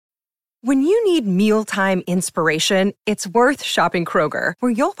When you need mealtime inspiration, it's worth shopping Kroger,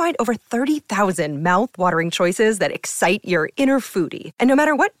 where you'll find over 30,000 mouth-watering choices that excite your inner foodie. And no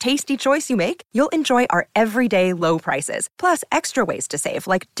matter what tasty choice you make, you'll enjoy our everyday low prices, plus extra ways to save,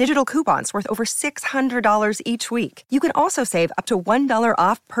 like digital coupons worth over $600 each week. You can also save up to $1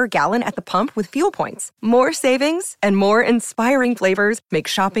 off per gallon at the pump with fuel points. More savings and more inspiring flavors make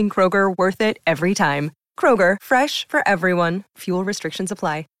shopping Kroger worth it every time. Kroger, fresh for everyone. Fuel restrictions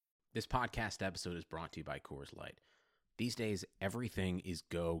apply. This podcast episode is brought to you by Coors Light. These days, everything is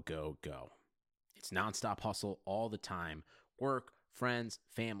go, go, go. It's nonstop hustle all the time. Work, friends,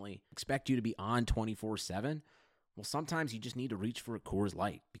 family, expect you to be on 24/7? Well, sometimes you just need to reach for a Coors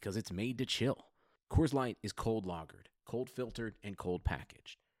Light because it's made to chill. Coors Light is cold lagered, cold filtered, and cold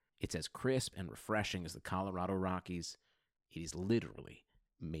packaged. It's as crisp and refreshing as the Colorado Rockies. It is literally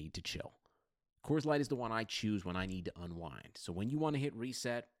made to chill. Coors Light is the one I choose when I need to unwind. So when you want to hit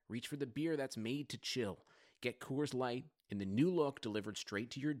reset, reach for the beer that's made to chill. Get Coors Light in the new look delivered straight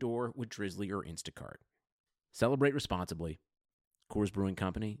to your door with Drizzly or Instacart. Celebrate responsibly. Coors Brewing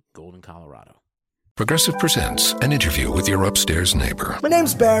Company, Golden, Colorado. Progressive presents an interview with your upstairs neighbor. My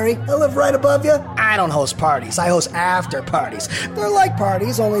name's Barry. I live right above you. I don't host parties. I host after parties. They're like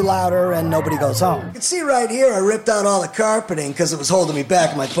parties, only louder and nobody goes home. You can see right here I ripped out all the carpeting because it was holding me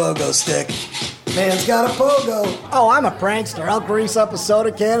back with my pogo stick. Man's got a pogo. Oh, I'm a prankster. I'll grease up a soda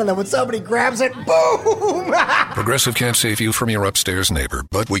can and then when somebody grabs it, boom! Progressive can't save you from your upstairs neighbor,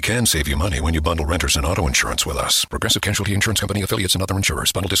 but we can save you money when you bundle renters and auto insurance with us. Progressive Casualty Insurance Company, affiliates, and other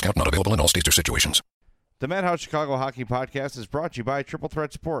insurers. Bundle discount not available in all states or situations. The Madhouse Chicago Hockey Podcast is brought to you by Triple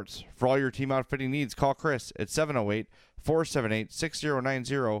Threat Sports. For all your team outfitting needs, call Chris at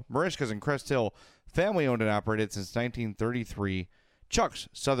 708-478-6090. Marishka's in Crest Hill, family owned and operated since 1933. Chuck's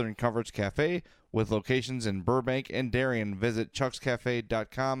Southern Comforts Cafe with locations in Burbank and Darien. Visit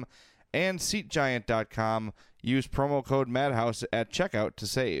chuckscafe.com and seatgiant.com. Use promo code MADHOUSE at checkout to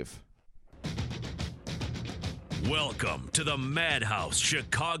save. Welcome to the Madhouse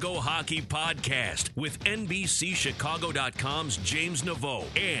Chicago Hockey Podcast with NBCChicago.com's James Naveau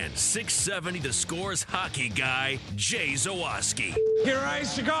and 670 The Score's hockey guy, Jay Zawaski. Get right,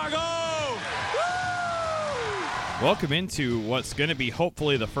 Chicago! Welcome into what's going to be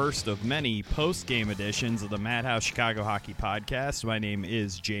hopefully the first of many post-game editions of the Madhouse Chicago Hockey Podcast. My name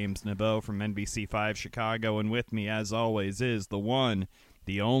is James Naveau from NBC5 Chicago, and with me, as always, is the one,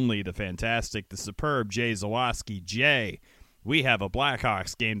 the only, the fantastic, the superb Jay Zawaski. Jay, we have a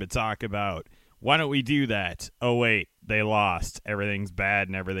Blackhawks game to talk about. Why don't we do that? Oh, wait, they lost. Everything's bad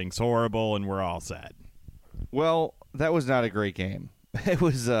and everything's horrible, and we're all sad. Well, that was not a great game. It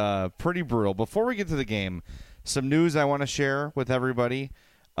was pretty brutal. Before we get to the game, some news I want to share with everybody.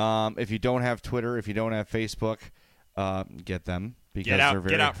 If you don't have Twitter, if you don't have Facebook, get them. Because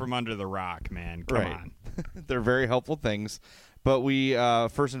get out from under the rock, man. Come on. They're very helpful things. But we,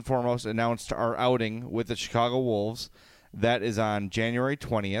 first and foremost, announced our outing with the Chicago Wolves. That is on January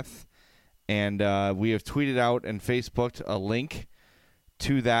 20th. And we have tweeted out and Facebooked a link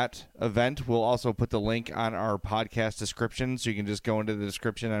to that event. We'll also put the link on our podcast description, so you can just go into the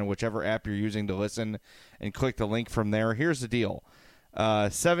description on whichever app you're using to listen and click the link from there. Here's the deal.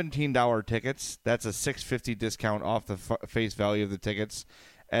 $17 tickets. That's a $6.50 discount off the face value of the tickets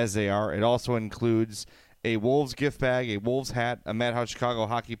as they are. It also includes a Wolves gift bag, a Wolves hat, a Madhouse Chicago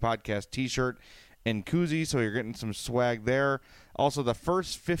Hockey Podcast t-shirt, and koozie, so you're getting some swag there. Also, the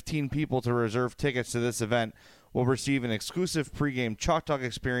first 15 people to reserve tickets to this event will receive an exclusive pregame Chalk Talk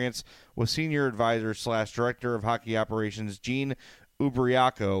experience with Senior Advisor / Director of Hockey Operations, Gene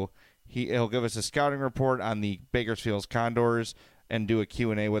Ubriaco. He'll give us a scouting report on the Bakersfield Condors and do a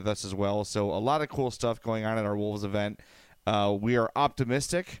Q&A with us as well. So a lot of cool stuff going on at our Wolves event. We are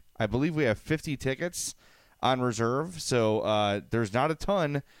optimistic. I believe we have 50 tickets on reserve, so there's not a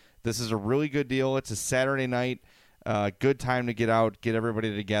ton. This is a really good deal. It's a Saturday night. Good time to get out, get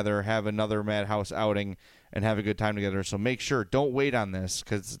everybody together, have another Madhouse outing, and have a good time together. So make sure, don't wait on this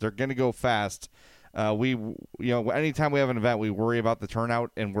because they're going to go fast. Anytime we have an event, we worry about the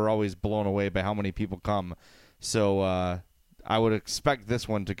turnout, and we're always blown away by how many people come. So I would expect this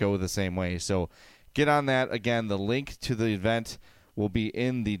one to go the same way. So get on that. Again, the link to the event will be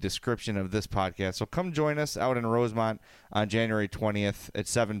in the description of this podcast. So come join us out in Rosemont on January 20th at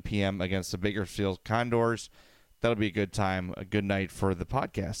 7 p.m. against the Bakersfield Condors. That'll be a good time, a good night for the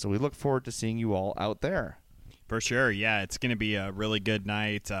podcast. So we look forward to seeing you all out there. For sure, yeah, it's going to be a really good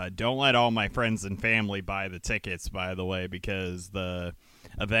night. Don't let all my friends and family buy the tickets, by the way, because the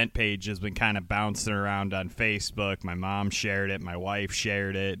event page has been kind of bouncing around on Facebook. My mom shared it. My wife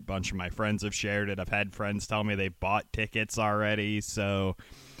shared it. A bunch of my friends have shared it. I've had friends tell me they bought tickets already. So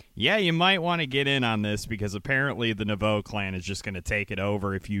Yeah, you might want to get in on this because apparently the Naveau clan is just going to take it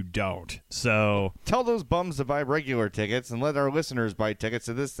over if you don't. So tell those bums to buy regular tickets and let our listeners buy tickets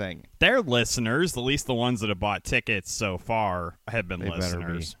to this thing. They're listeners, at least the ones that have bought tickets so far have been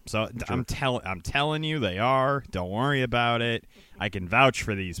listeners. So sure. I'm telling you they are. Don't worry about it. I can vouch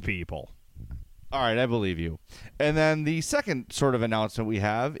for these people. All right, I believe you. And then the second sort of announcement we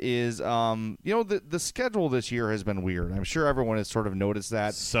have is, the schedule this year has been weird. I'm sure everyone has sort of noticed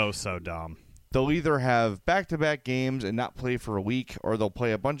that. So dumb. They'll either have back-to-back games and not play for a week, or they'll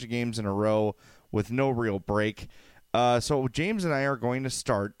play a bunch of games in a row with no real break. So James and I are going to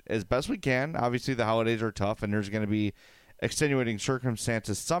start as best we can. Obviously, the holidays are tough, and there's going to be extenuating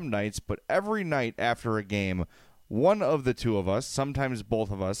circumstances some nights, but every night after a game, one of the two of us, sometimes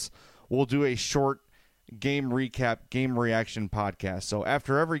both of us, we'll do a short game recap, game reaction podcast. So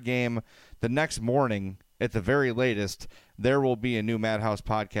after every game, the next morning, at the very latest, there will be a new Madhouse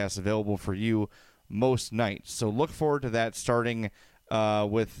podcast available for you most nights. So look forward to that starting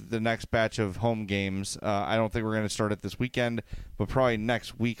with the next batch of home games. I don't think we're going to start it this weekend, but probably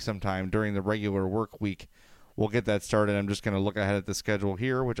next week sometime during the regular work week. We'll get that started. I'm just going to look ahead at the schedule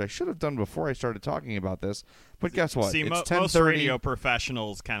here, which I should have done before I started talking about this. But guess what? See, it's most radio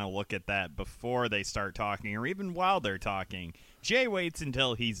professionals kind of look at that before they start talking or even while they're talking. Jay waits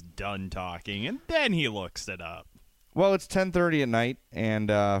until he's done talking, and then he looks it up. Well, it's 10:30 at night, and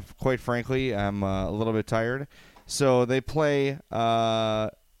quite frankly, I'm a little bit tired. So they play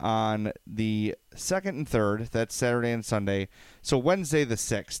on the 2nd and 3rd. That's Saturday and Sunday. So Wednesday the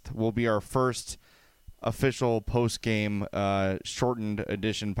 6th will be our first official post-game shortened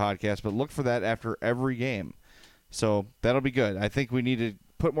edition podcast, but look for that after every game. So that'll be good. I think we need to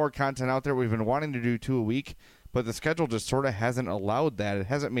put more content out there. We've been wanting to do 2 a week, but the schedule just sort of hasn't allowed that. It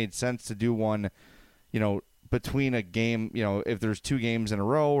hasn't made sense to do one, between a game, if there's 2 games in a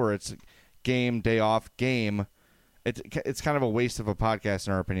row or it's game, day off, game. It's kind of a waste of a podcast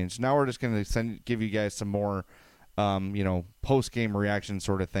in our opinion. So now we're just going to give you guys some more, post-game reaction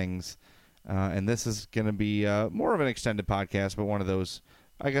sort of things. And this is going to be more of an extended podcast, but one of those,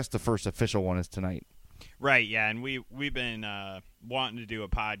 I guess the first official one is tonight. Right, yeah, and we've been wanting to do a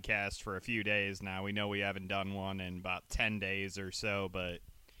podcast for a few days now. We know we haven't done one in about 10 days or so, but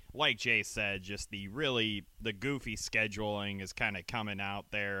like Jay said, just the goofy scheduling is kind of coming out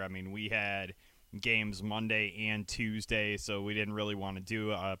there. I mean, we had games Monday and Tuesday, so we didn't really want to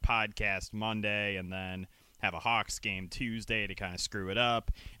do a podcast Monday and then have a Hawks game Tuesday to kind of screw it up.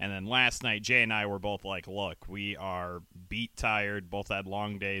 And then last night, Jay and I were both like, look, we are beat tired. Both had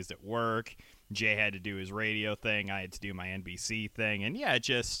long days at work. Jay had to do his radio thing. I had to do my NBC thing. And yeah,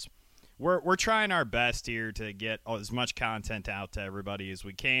 we're trying our best here to get as much content out to everybody as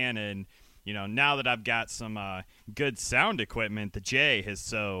we can. And, now that I've got some good sound equipment that Jay has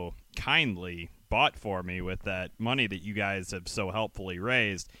so kindly bought for me with that money that you guys have so helpfully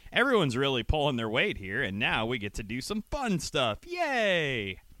raised, everyone's really pulling their weight here, and now we get to do some fun stuff.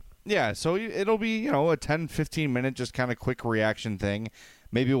 Yay! Yeah, so it'll be, a 10-15 minute just kind of quick reaction thing.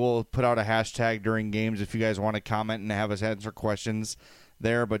 Maybe we'll put out a hashtag during games if you guys want to comment and have us answer questions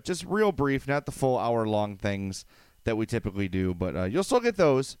there, but just real brief, not the full hour-long things that we typically do, but you'll still get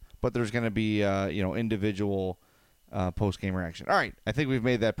those, but there's going to be, individual post-game reaction. All right, I think we've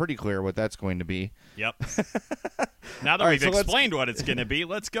made that pretty clear what that's going to be. Yep. Now that we've explained what it's going to be,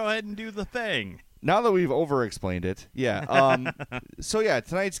 let's go ahead and do the thing. Now that we've over-explained it, yeah.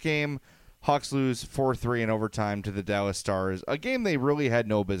 Tonight's game, Hawks lose 4-3 in overtime to the Dallas Stars, a game they really had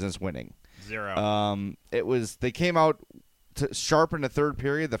no business winning. 0. They came out sharp in the third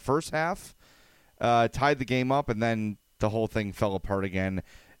period, the first half, tied the game up, and then the whole thing fell apart again.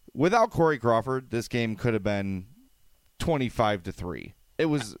 Without Corey Crawford, this game could have been 25-3. It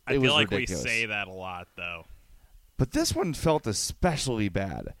was like ridiculous. We say that a lot, though. But this one felt especially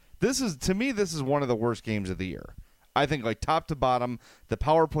bad. This is one of the worst games of the year. I think, like, top to bottom, the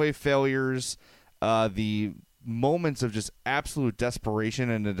power play failures, the moments of just absolute desperation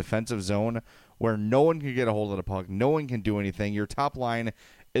in the defensive zone where no one can get a hold of the puck, no one can do anything. Your top line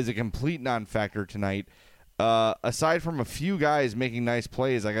is a complete non-factor tonight. Aside from a few guys making nice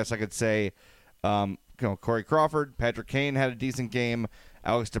plays, I guess I could say, Corey Crawford, Patrick Kane had a decent game.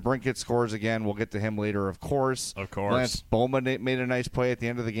 Alex DeBrincat scores again. We'll get to him later, of course. Of course. Lance Bowman made a nice play at the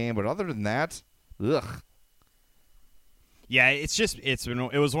end of the game, but other than that, ugh. Yeah,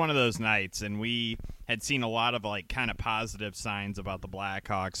 it was one of those nights, and we had seen a lot of kind of positive signs about the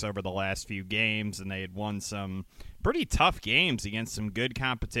Blackhawks over the last few games, and they had won some pretty tough games against some good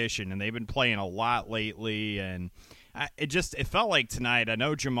competition, and they've been playing a lot lately, and It felt like tonight. I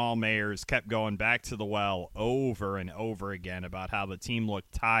know Jamal Mayers kept going back to the well over and over again about how the team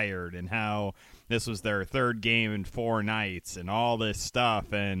looked tired and how this was their third game in 4 nights and all this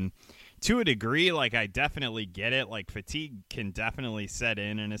stuff. And to a degree, like, I definitely get it. Like, fatigue can definitely set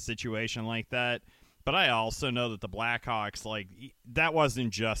in a situation like that. But I also know that the Blackhawks, like, that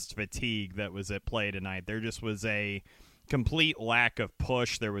wasn't just fatigue that was at play tonight. There just was a complete lack of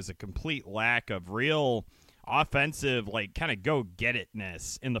push. There was a complete lack of real offensive, like, kind of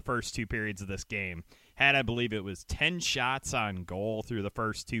go-get-itness in the first 2 periods of this game. Had, I believe it was 10 shots on goal through the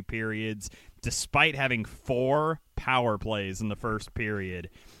first 2 periods, despite having 4 power plays in the first period.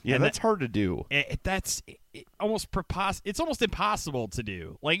 Yeah, and that's hard to do. It's almost impossible to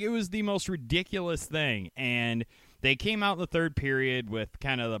do. Like, it was the most ridiculous thing. And they came out in the third period with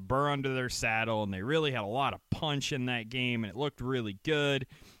kind of the burr under their saddle, and they really had a lot of punch in that game, and it looked really good.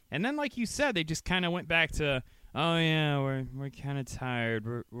 And then, like you said, they just kind of went back to, oh, yeah, we're kind of tired.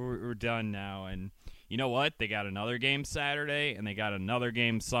 We're done now. And you know what? They got another game Saturday, and they got another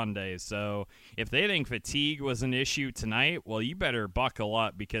game Sunday. So if they think fatigue was an issue tonight, well, you better buckle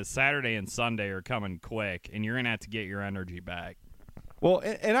up because Saturday and Sunday are coming quick, and you're going to have to get your energy back. Well,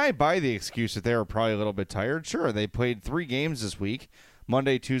 and I buy the excuse that they were probably a little bit tired. Sure, they played 3 games this week,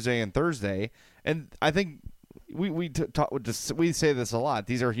 Monday, Tuesday, and Thursday. And I think we say this a lot.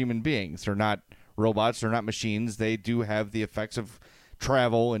 These are human beings. They're not robots. They're not machines. They do have the effects of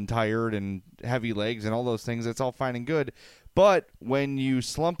travel and tired and heavy legs and all those things. That's all fine and good. But when you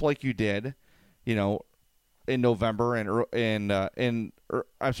slump like you did, you know, in November and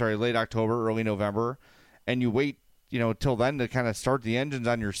late October, early November, and you wait, you know, till then to kind of start the engines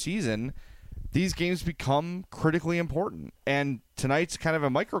on your season, these games become critically important. And tonight's kind of a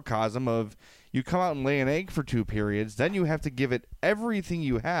microcosm of you come out and lay an egg for 2 periods, then you have to give it everything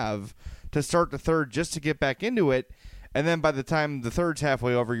you have to start the third just to get back into it. And then by the time the third's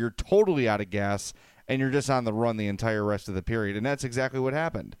halfway over, you're totally out of gas and you're just on the run the entire rest of the period. And that's exactly what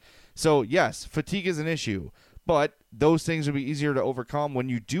happened. So, yes, fatigue is an issue, but those things will be easier to overcome when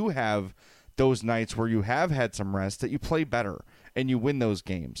you do have those nights where you have had some rest, that you play better and you win those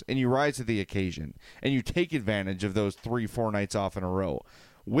games and you rise to the occasion and you take advantage of those 3-4 nights off in a row.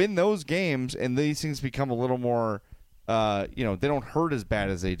 Win those games and these things become a little more, they don't hurt as bad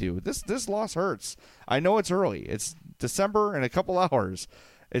as they do. This loss hurts. I know it's early. It's December in a couple hours.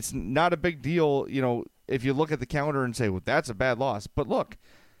 It's not a big deal, you know, if you look at the calendar and say, well, that's a bad loss. But look,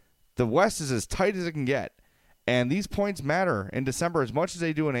 the West is as tight as it can get. And these points matter in December as much as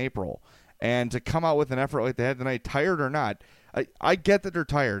they do in April. And to come out with an effort like they had tonight, tired or not, I get that they're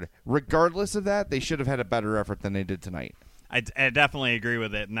tired. Regardless of that, they should have had a better effort than they did tonight. I definitely agree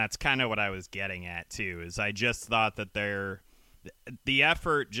with it, and that's kind of what I was getting at, too, is I just thought that the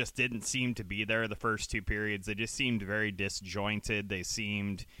effort just didn't seem to be there the first 2 periods. They just seemed very disjointed. They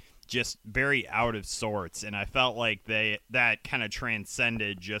seemed just very out of sorts, and I felt like that kind of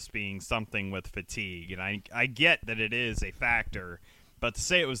transcended just being something with fatigue. And I get that it is a factor, but to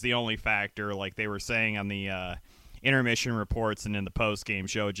say it was the only factor, like they were saying on the intermission reports and in the post-game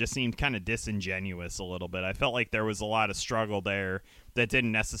show, it just seemed kind of disingenuous a little bit. I felt like there was a lot of struggle there that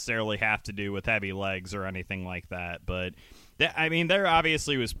didn't necessarily have to do with heavy legs or anything like that. But, there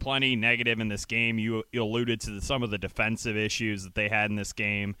obviously was plenty negative in this game. You alluded to some of the defensive issues that they had in this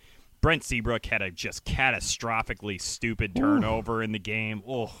game. Brent Seabrook had a just catastrophically stupid turnover in the game.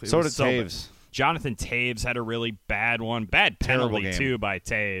 Oh, so did Taves. Jonathan Taves had a really bad one. Bad penalty, too, by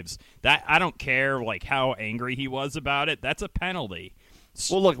Taves. That I don't care like how angry he was about it. That's a penalty.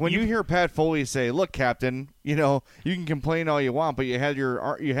 Well, look, when you hear Pat Foley say, "Look, Captain, you know, you can complain all you want, but you had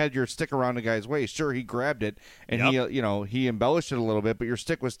your stick around the guy's waist. Sure, he grabbed it and he embellished it a little bit, but your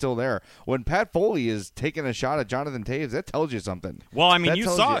stick was still there." When Pat Foley is taking a shot at Jonathan Taves, that tells you something. Well, I mean, you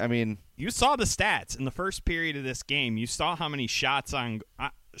saw the stats in the first period of this game. You saw how many shots on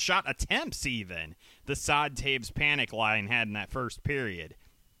shot attempts even the Saad Taves panic line had in that first period.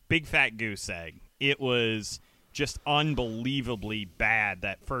 Big fat goose egg. It was just unbelievably bad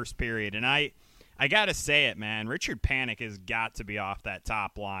that first period. And I gotta say it, man. Richard Panik has got to be off that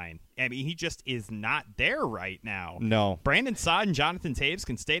top line. I mean, he just is not there right now. No. Brandon Saad and Jonathan Taves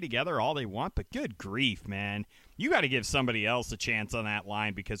can stay together all they want, but good grief, man. You got to give somebody else a chance on that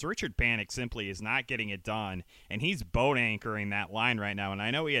line because Richard Panik simply is not getting it done, and he's boat anchoring that line right now. And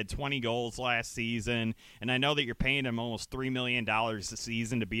I know he had 20 goals last season, and I know that you're paying him almost $3 million a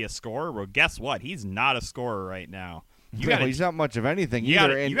season to be a scorer. Well, guess what? He's not a scorer right now. He's not much of anything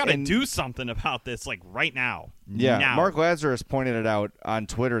either. You got to do something about this, like right now. Yeah, now. Mark Lazarus pointed it out on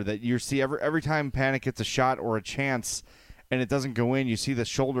Twitter that you see every time Panik gets a shot or a chance, and it doesn't go in, you see the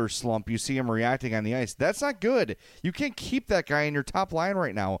shoulder slump, you see him reacting on the ice. That's not good. You can't keep that guy in your top line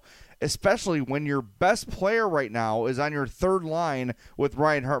right now, especially when your best player right now is on your third line with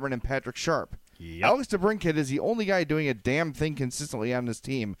Ryan Hartman and Patrick Sharp. Yep. Alex DeBrincat is the only guy doing a damn thing consistently on this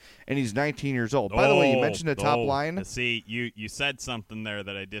team, and he's 19 years old. By the way, you mentioned the top line. See, you said something there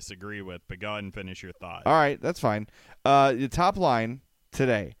that I disagree with, but go ahead and finish your thought. All right, that's fine. The top line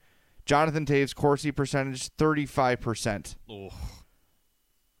today, Jonathan Toews, Corsi percentage, 35%. Oof.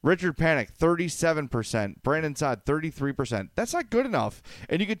 Richard Panik, 37%. Brandon Saad, 33%. That's not good enough.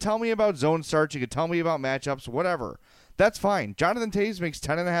 And you could tell me about zone starts. You could tell me about matchups, whatever. That's fine. Jonathan Toews makes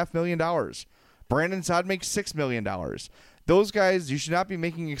 $10.5 million. Brandon Saad makes $6 million. Those guys, you should not be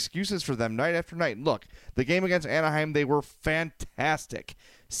making excuses for them night after night. Look, the game against Anaheim, they were fantastic.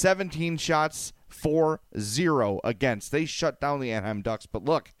 17 shots, 4-0 against. They shut down the Anaheim Ducks. But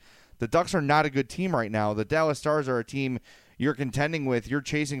look, the Ducks are not a good team right now. The Dallas Stars are a team you're contending with. You're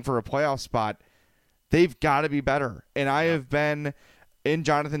chasing for a playoff spot. They've got to be better. And I have been in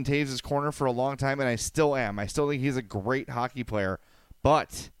Jonathan Toews' corner for a long time, and I still am. I still think he's a great hockey player.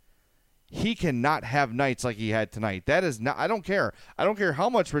 But he cannot have nights like he had tonight. That is not. I don't care. I don't care how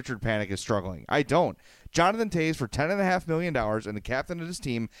much Richard Panik is struggling. I don't. Jonathan Toews for $10.5 million, and the captain of his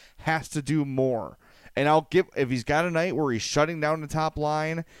team has to do more. And I'll give, if he's got a night where he's shutting down the top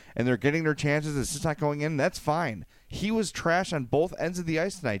line and they're getting their chances, it's just not going in, that's fine. He was trash on both ends of the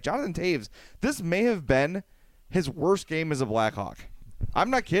ice tonight. Jonathan Toews, this may have been his worst game as a Blackhawk. I'm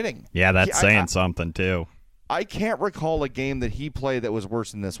not kidding. Yeah, that's saying something too. I can't recall a game that he played that was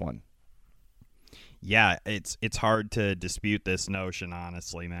worse than this one. Yeah, it's hard to dispute this notion,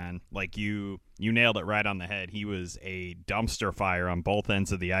 honestly, man. Like, you nailed it right on the head. He was a dumpster fire on both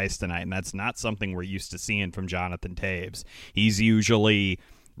ends of the ice tonight, and that's not something we're used to seeing from Jonathan Toews. He's usually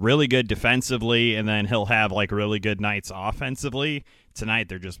really good defensively, and then he'll have, like, really good nights offensively. Tonight,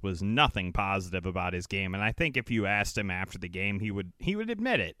 there just was nothing positive about his game, and I think if you asked him after the game, he would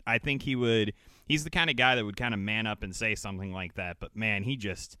admit it. I think he's the kind of guy that would kind of man up and say something like that, but, man, he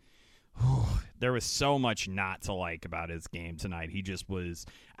just... there was so much not to like about his game tonight. He just was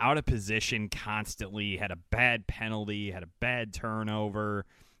out of position constantly, had a bad penalty, had a bad turnover.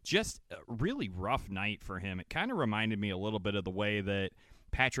 Just a really rough night for him. It kind of reminded me a little bit of the way that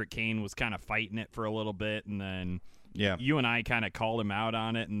Patrick Kane was kind of fighting it for a little bit, and then you and I kind of called him out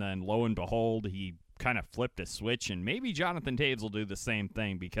on it, and then lo and behold, he kind of flipped a switch, and maybe Jonathan Toews will do the same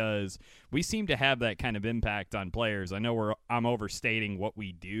thing, because we seem to have that kind of impact on players. I know I'm overstating what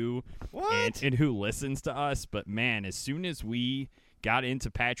we do and who listens to us, but man, as soon as we got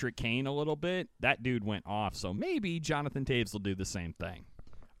into Patrick Kane a little bit, that dude went off. So maybe Jonathan Toews will do the same thing.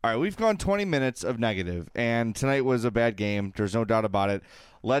 All right, we've gone 20 minutes of negative, and tonight was a bad game. There's no doubt about it.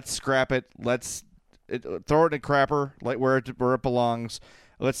 Let's scrap it. Let's throw it in a crapper where it belongs.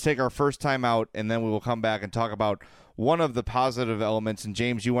 Let's take our first time out, and then we will come back and talk about one of the positive elements. And,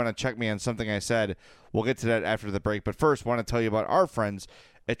 James, you want to check me on something I said. We'll get to that after the break. But first, I want to tell you about our friends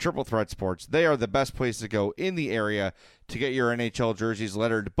at Triple Threat Sports. They are the best place to go in the area to get your NHL jerseys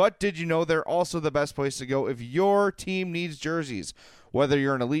lettered. But did you know they're also the best place to go if your team needs jerseys? Whether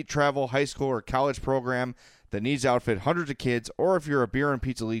you're an elite travel, high school, or college program that needs to outfit hundreds of kids, or if you're a beer and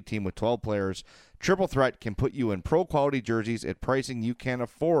pizza league team with 12 players, Triple Threat can put you in pro-quality jerseys at pricing you can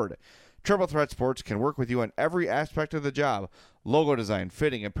afford. Triple Threat Sports can work with you on every aspect of the job. Logo design,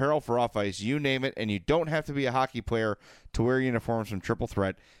 fitting, apparel for off-ice, you name it, and you don't have to be a hockey player to wear uniforms from Triple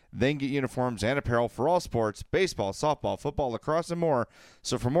Threat. They can get uniforms and apparel for all sports, baseball, softball, football, lacrosse, and more.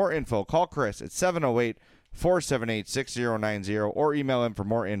 So for more info, call Chris at 708-478-6090 or email him for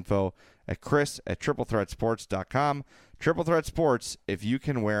more info at chris@triplethreatsports.com. Triple Threat Sports, if you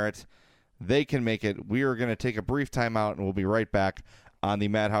can wear it, they can make it. We are going to take a brief time out, and we'll be right back on the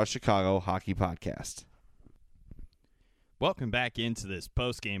Madhouse Chicago Hockey Podcast. Welcome back into this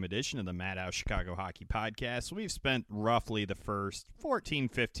post-game edition of the Madhouse Chicago Hockey Podcast. We've spent roughly the first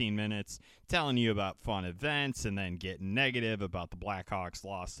 14-15 minutes telling you about fun events and then getting negative about the Blackhawks'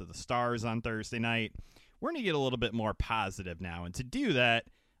 loss to the Stars on Thursday night. We're going to get a little bit more positive now, and to do that,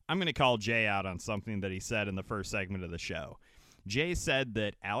 I'm going to call Jay out on something that he said in the first segment of the show. Jay said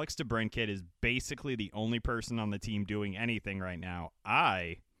that Alex DeBrincat is basically the only person on the team doing anything right now.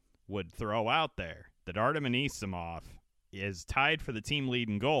 I would throw out there that Artem Anisimov is tied for the team lead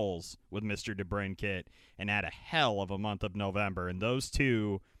in goals with Mr. DeBrincat and had a hell of a month of November, and those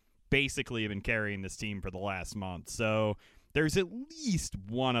two basically have been carrying this team for the last month. So there's at least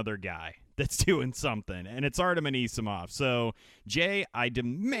one other guy that's doing something, and it's Artem Anisimov. So, Jay, I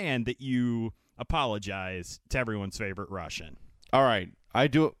demand that you apologize to everyone's favorite Russian. All right. I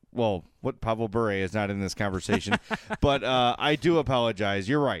do. what Pavel Bure is not in this conversation, but I do apologize.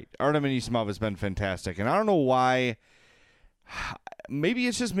 You're right. Artem Anisimov has been fantastic, and I don't know why. Maybe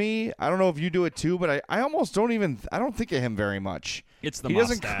it's just me. I don't know if you do it too, but I almost don't think of him very much. It's the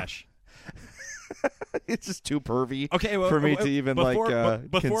mustache. It's just too pervy well, for me to even before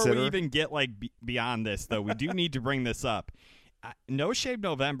consider. we even get beyond this, though, we do need to bring this up. No Shave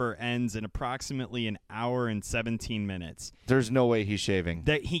November ends in approximately an hour and 17 minutes. There's no way he's shaving.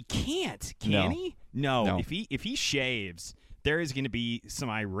 That he can't, can he? No. If he shaves, there is going to be some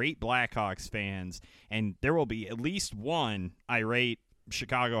irate Blackhawks fans, and there will be at least one irate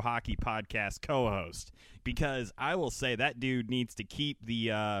Chicago Hockey Podcast co-host, because I will say that dude needs to keep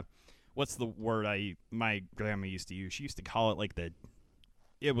the what's the word my grandma used to use? She used to call it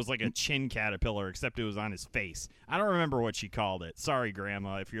it was like a chin caterpillar, except it was on his face. I don't remember what she called it. Sorry,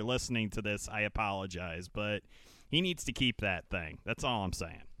 Grandma. If you're listening to this, I apologize, but he needs to keep that thing. That's all I'm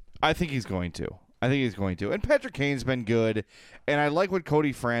saying. I think he's going to. And Patrick Kane's been good, and I like what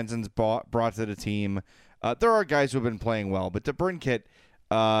Cody Franzen's brought to the team. There are guys who have been playing well, but DeBrincat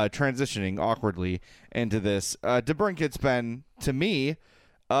transitioning awkwardly into this. DeBrincat's been, to me,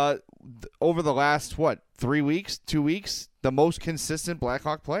 over the last, 2 weeks, the most consistent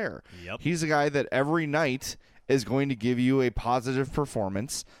Blackhawk player. Yep. He's a guy that every night is going to give you a positive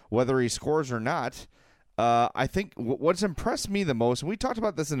performance, whether he scores or not. I think what's impressed me the most, and we talked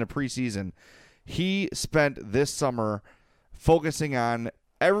about this in the preseason, he spent this summer focusing on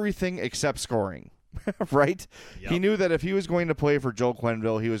everything except scoring, right? Yep. He knew that if he was going to play for Joe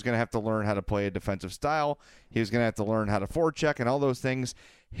Quenneville, he was going to have to learn how to play a defensive style. He was going to have to learn how to forecheck and all those things.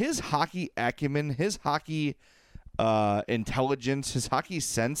 His hockey acumen, his hockey intelligence, his hockey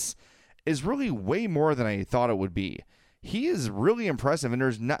sense is really way more than I thought it would be. He is really impressive, and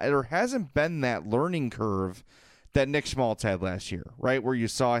there hasn't been that learning curve that Nick Schmaltz had last year, right, where you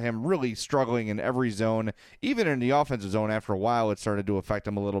saw him really struggling in every zone. Even in the offensive zone, after a while, it started to affect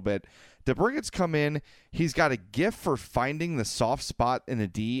him a little bit. DeBrincat's come in. He's got a gift for finding the soft spot in the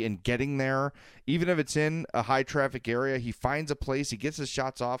D and getting there. Even if it's in a high-traffic area, he finds a place. He gets his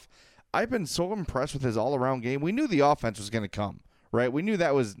shots off. I've been so impressed with his all-around game. We knew the offense was going to come, right? We knew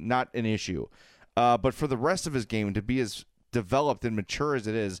that was not an issue. But for the rest of his game to be as developed and mature as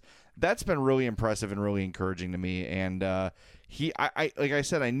it is, that's been really impressive and really encouraging to me. And I like I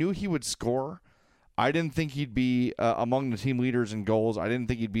said, I knew he would score. I didn't think he'd be among the team leaders in goals. I didn't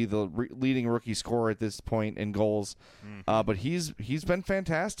think he'd be the leading rookie scorer at this point in goals. But he's been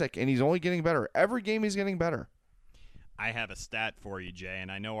fantastic, and he's only getting better. Every game he's getting better. I have a stat for you, Jay,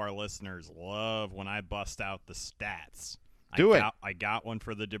 and I know our listeners love when I bust out the stats. I got one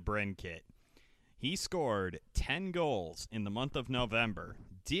for the DeBrincat. He scored 10 goals in the month of November.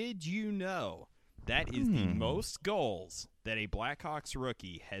 Did you know that is the most goals that a Blackhawks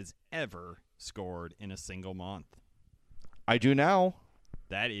rookie has ever scored in a single month? I do now.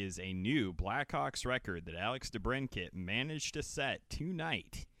 That is a new Blackhawks record that Alex DeBrincat managed to set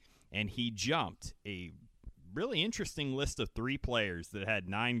tonight, and he jumped a really interesting list of 3 players that had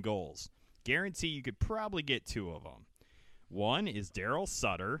 9 goals. Guarantee you could probably get 2 of them. One is Daryl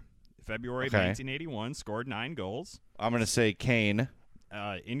Sutter. February of 1981, scored 9 goals. I'm going to say Kane.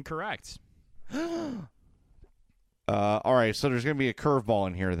 Incorrect. All right, so there's going to be a curveball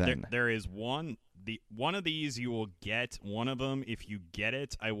in here then. There is one. One of these you will get. One of them, if you get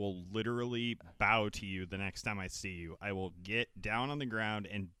it, I will literally bow to you the next time I see you. I will get down on the ground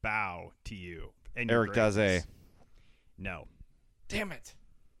and bow to you. And Eric Daze. No. Damn it.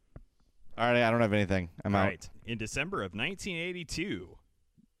 All right, I don't have anything. I'm out. Right. In December of 1982,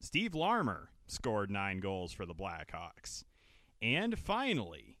 Steve Larmer scored 9 goals for the Blackhawks. And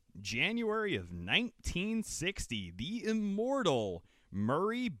finally, January of 1960, the immortal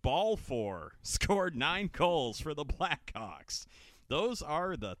Murray Balfour scored 9 goals for the Blackhawks. Those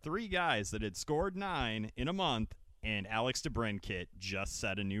are the 3 guys that had scored 9 in a month, and Alex DeBrincat just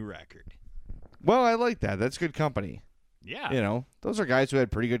set a new record. Well, I like that. That's good company. Yeah. You know, those are guys who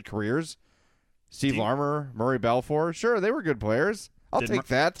had pretty good careers. Steve Larmer, Murray Balfour. Sure, they were good players. I'll take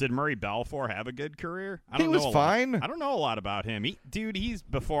that. Did Murray Balfour have a good career? He was fine. I don't know a lot about him. He's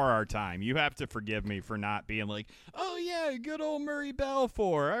before our time. You have to forgive me for not being like, oh, yeah, good old Murray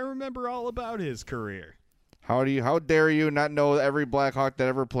Balfour. I remember all about his career. How dare you not know every Blackhawk that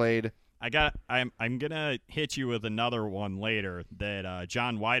ever played? I'm going to hit you with another one later that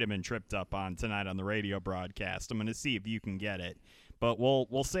John Weideman tripped up on tonight on the radio broadcast. I'm going to see if you can get it. But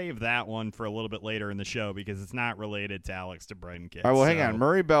we'll save that one for a little bit later in the show because it's not related to Alex DeBrincat. All right, well, hang on.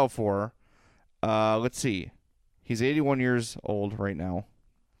 Murray Balfour, let's see. He's 81 years old right now.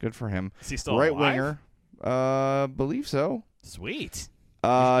 Good for him. Is he still right alive? Winger. Believe so. Sweet.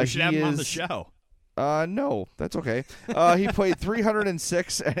 We should have him on the show. No, that's okay. He played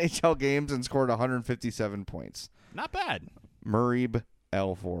 306 NHL games and scored 157 points. Not bad. Murib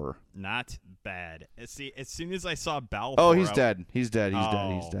Balfour. Not bad. See, as soon as I saw Balfour... Oh, he's dead. He's dead.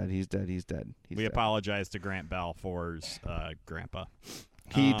 We apologize to Grant Balfour's grandpa.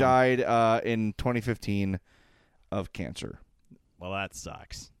 He died in 2015 of cancer. Well, that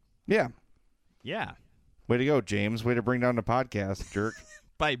sucks. Yeah. Yeah. Way to go, James. Way to bring down the podcast, jerk.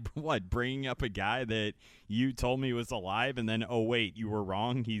 By what? Bringing up a guy that you told me was alive and then, oh, wait, you were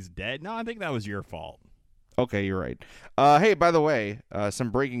wrong. He's dead? No, I think that was your fault. Okay, you're right. Hey, by the way, some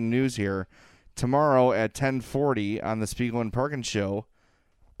breaking news here. Tomorrow at 10:40 on the Spiegel and Parkin Show,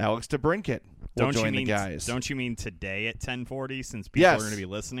 Alex DeBrincat will join the guys. Don't you mean today at 10:40 since people are going to be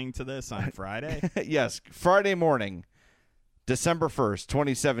listening to this on Friday? Yes, Friday morning, December 1st,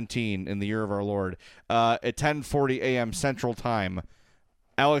 2017, in the year of our Lord, at 10:40 a.m. Central Time,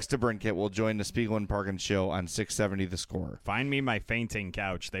 Alex DeBrincat will join the Spiegel and Parkin Show on 670 The Score. Find me my fainting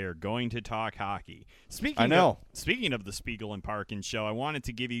couch. They are going to talk hockey. Speaking of the Spiegel and Parkin Show, I wanted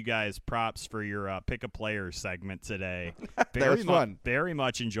to give you guys props for your Pick a Player segment today. That was fun. Very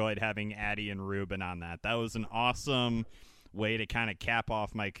much enjoyed having Addie and Ruben on that. That was an awesome way to kind of cap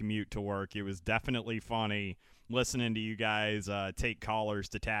off my commute to work. It was definitely funny listening to you guys take callers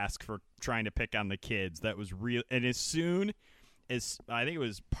to task for trying to pick on the kids. That was real. And as soon as I think it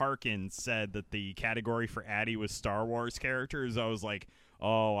was Parkin said that the category for Addie was Star Wars characters, I was like,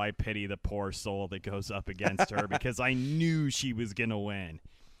 oh, I pity the poor soul that goes up against her because I knew she was going to win.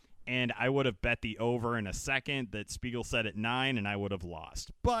 And I would have bet the over in a second that Spiegel said at 9, and I would have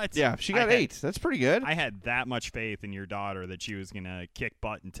lost. But yeah, she got 8. That's pretty good. I had that much faith in your daughter that she was going to kick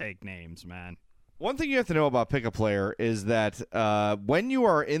butt and take names, man. One thing you have to know about Pick a Player is that when you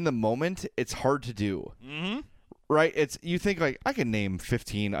are in the moment, it's hard to do. Mm-hmm. Right? You think, like, I can name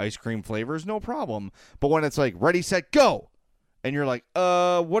 15 ice cream flavors, no problem. But when it's like, ready, set, go, and you're like,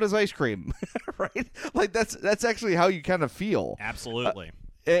 what is ice cream? Right? Like, that's actually how you kind of feel. Absolutely.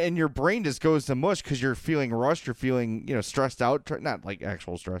 And your brain just goes to mush because you're feeling rushed. You're feeling, stressed out. Not like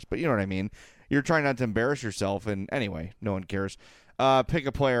actual stress, but you know what I mean. You're trying not to embarrass yourself. And anyway, no one cares. Pick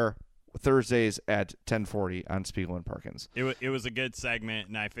a Player Thursdays at 10:40 on Spiegel and Parkins. It was a good segment,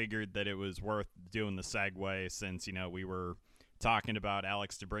 and I figured that it was worth doing the segue since, we were talking about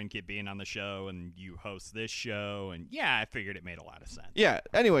Alex DeBrincat being on the show, and you host this show, and yeah, I figured it made a lot of sense. Yeah,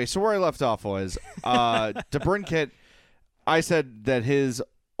 anyway, so where I left off was DeBrincat, I said that his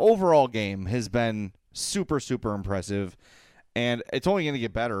overall game has been super, super impressive, and it's only going to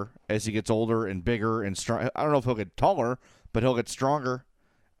get better as he gets older and bigger and strong. I don't know if he'll get taller, but he'll get stronger.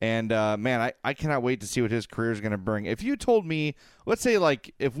 And, man, I cannot wait to see what his career is going to bring. If you told me, let's say,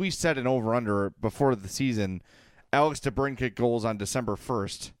 like, if we set an over-under before the season, Alex DeBrincat goals on December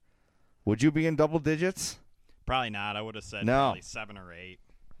 1st, would you be in double digits? Probably not. I would have said no. Probably 7 or 8.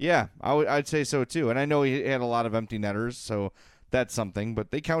 Yeah, I'd say so, too. And I know he had a lot of empty netters, so that's something, but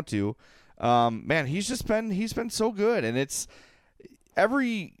they count, too. Man, he's been so good. And it's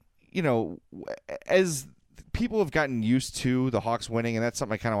as people have gotten used to the Hawks winning, and that's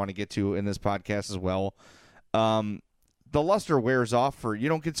something I kind of want to get to in this podcast as well. The luster wears off you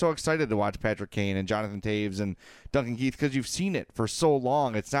don't get so excited to watch Patrick Kane and Jonathan Taves and Duncan Keith because you've seen it for so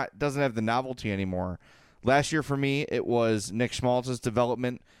long. Doesn't have the novelty anymore. Last year for me, it was Nick Schmaltz's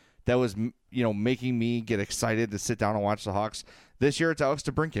development that was, making me get excited to sit down and watch the Hawks. This year it's Alex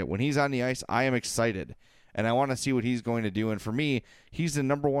DeBrincat. When he's on the ice, I am excited. And I want to see what he's going to do. And for me, he's the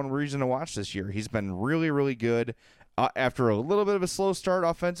number one reason to watch this year. He's been really, really good. After a little bit of a slow start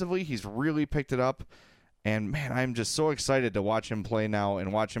offensively, he's really picked it up. And, man, I'm just so excited to watch him play now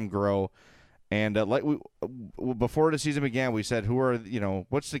and watch him grow. And before the season began, we said,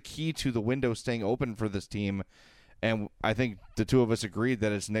 what's the key to the window staying open for this team? And I think the two of us agreed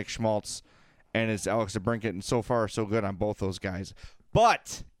that it's Nick Schmaltz and it's Alex DeBrincat. And so far, so good on both those guys.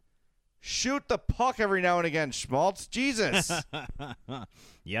 But shoot the puck every now and again, Schmaltz. Jesus.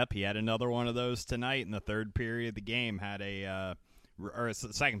 Yep, he had another one of those tonight in the third period of the game. Had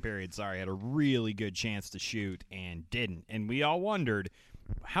second period, had a really good chance to shoot and didn't. And we all wondered,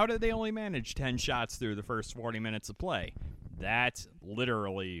 how did they only manage 10 shots through the first 40 minutes of play? That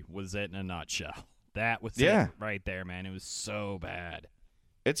literally was it in a nutshell. That was it right there, man. It was so bad.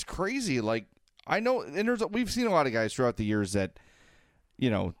 It's crazy. Like, I know, and we've seen a lot of guys throughout the years that,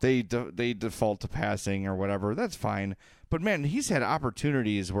 they default to passing or whatever. That's fine. But, man, he's had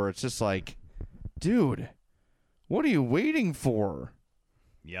opportunities where it's just like, dude, what are you waiting for?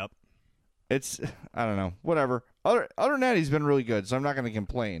 Yep. I don't know. Whatever. Other than that, he's been really good, so I'm not going to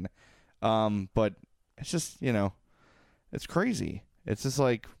complain. But it's just, it's crazy. It's just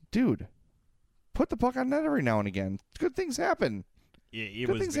like, dude, put the puck on net every now and again. Good things happen.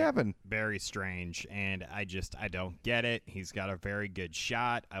 Good things happen. Very strange, and I don't get it. He's got a very good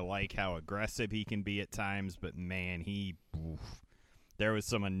shot. I like how aggressive he can be at times, but man, there was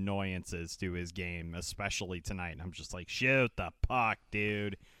some annoyances to his game, especially tonight. And I'm just like, shoot the puck,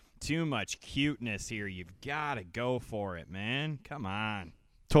 dude. Too much cuteness here. You've got to go for it, man. Come on.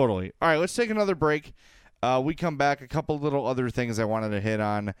 Totally. All right, let's take another break. We come back, a couple little other things I wanted to hit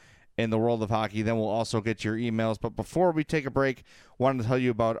on in the world of hockey. Then we'll also get your emails. But before we take a break, wanted to tell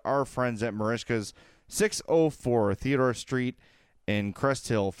you about our friends at Merichka's, 604 Theodore Street in Crest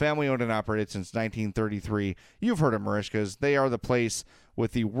Hill, family-owned and operated since 1933. You've heard of Merichka's. They are the place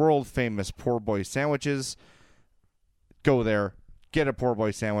with the world-famous poor boy sandwiches. Go there. Get a poor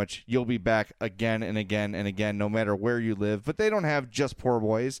boy sandwich. You'll be back again and again and again, no matter where you live. But they don't have just poor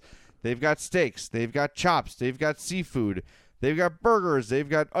boys. They've got steaks. They've got chops. They've got seafood. They've got burgers. They've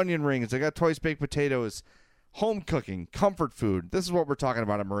got onion rings. They've got twice baked potatoes. Home cooking, comfort food. This is what we're talking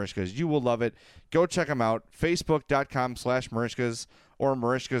about at Merichka's. You will love it. Go check them out. Facebook.com/Merichka's or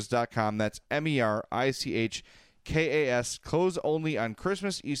Merichkas.com. That's MERICHKAS. Close only on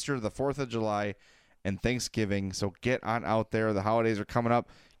Christmas, Easter, the 4th of July, and Thanksgiving. So get on out there. The holidays are coming up.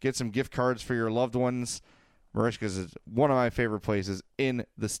 Get some gift cards for your loved ones. Merichka's is one of my favorite places in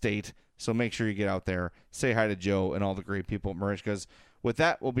the state. So make sure you get out there. Say hi to Joe and all the great people at Merichka's. With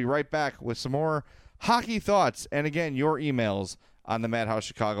that, we'll be right back with some more hockey thoughts, and again, your emails on the Madhouse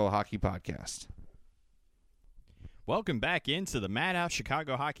Chicago Hockey Podcast. Welcome back into the Madhouse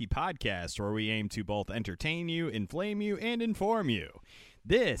Chicago Hockey Podcast, where we aim to both entertain you, inflame you, and inform you.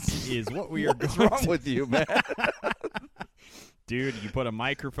 This is what we are What's going wrong with you, man? Dude, you put a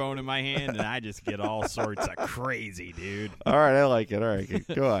microphone in my hand, and I just get all sorts of crazy, dude. All right, I like it. All right,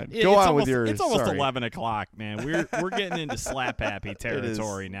 go on. Go on with your. It's almost sorry. 11 o'clock, man. We're getting into slap happy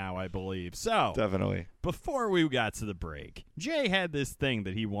territory now, I believe. So Definitely. before we got to the break, Jay had this thing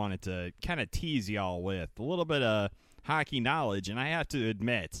that he wanted to kind of tease y'all with, a little bit of hockey knowledge, and I have to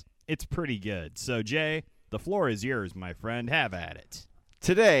admit, it's pretty good. So, Jay, the floor is yours, my friend. Have at it.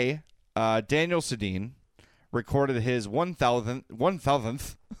 Today, Daniel Sedin recorded his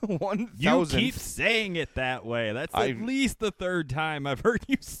 1,000th. You keep saying it that way. That's at least the third time I've heard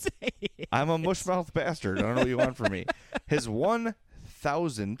you say it. I'm a mushmouth bastard. I don't know what you want from me. His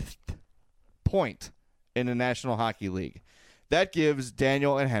 1,000th point in the National Hockey League. That gives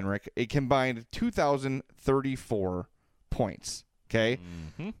Daniel and Henrik a combined 2,034 points. Okay?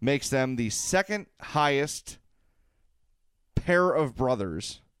 Mm-hmm. Makes them the second highest pair of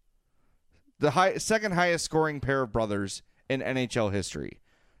brothers. The second highest scoring pair of brothers in NHL history.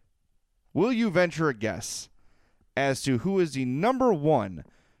 Will you venture a guess as to who is the number one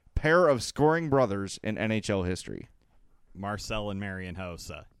pair of scoring brothers in NHL history? Marcel and Marian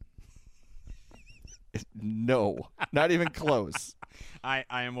Hossa. No, not even close. I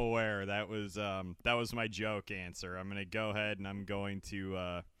am aware that was my joke answer. I'm going to go ahead and I'm going to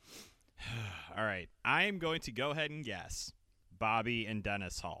all right. I am going to go ahead and guess Bobby and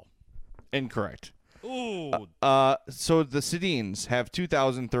Dennis Hull. Incorrect. Ooh. So the Sedins have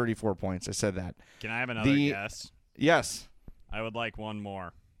 2,034 points. I said that. Can I have another guess? Yes. I would like one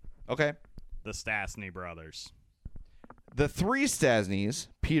more. Okay. The Stastny brothers. The three Stasnys,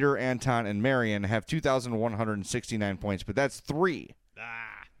 Peter, Anton, and Marian, have 2,169 points, but that's three.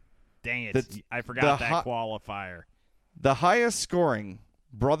 Ah, dang it. I forgot that qualifier. The highest scoring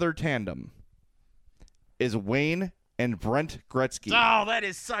brother tandem is Wayne and Brent Gretzky. Oh, that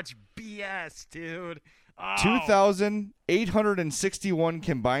is such BS, dude. Oh. 2,861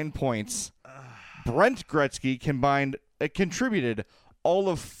 combined points. Brent Gretzky contributed all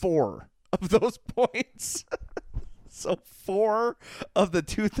of 4 of those points. So 4 of the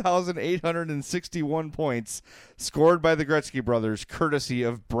 2,861 points scored by the Gretzky brothers, courtesy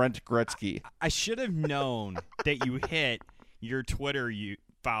of Brent Gretzky. I should have known that you hit your Twitter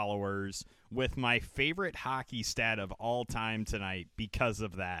followers with my favorite hockey stat of all time tonight because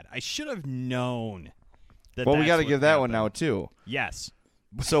of that. I should have known that. Well, we got to give that one now, too. Yes.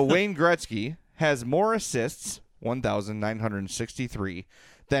 So Wayne Gretzky has more assists, 1,963,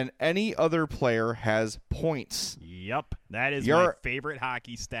 than any other player has points. Yep. That is my favorite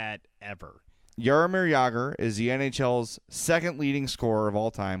hockey stat ever. Jaromir Jagr is the NHL's second leading scorer of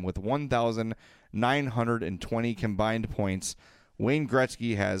all time with 1,920 combined points. Wayne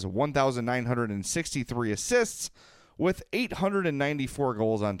Gretzky has 1,963 assists with 894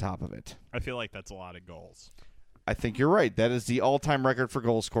 goals on top of it. I feel like that's a lot of goals. I think you're right. That is the all-time record for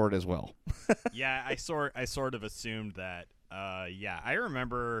goals scored as well. Yeah, I sort of assumed that. Yeah, I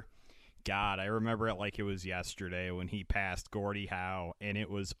remember God, I remember it like it was yesterday when he passed Gordie Howe, and it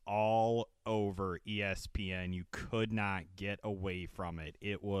was all over ESPN. You could not get away from it.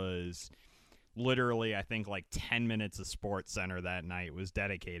 It was literally, I think, like 10 minutes of Sports Center that night was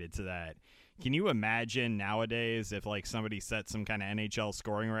dedicated to that. Can you imagine nowadays if like somebody set some kind of NHL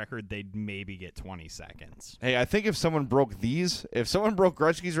scoring record, they'd maybe get 20 seconds? Hey, I think if someone broke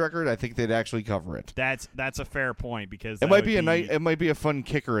Gretzky's record, I think they'd actually cover it. That's a fair point because It might be a fun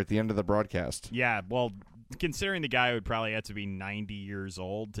kicker at the end of the broadcast. Yeah, well, considering the guy would probably have to be 90 years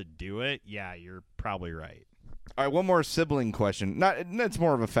old to do it, yeah, you're probably right. All right, one more sibling question. It's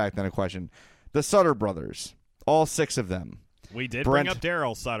more of a fact than a question. The Sutter brothers, all 6 of them. We did bring up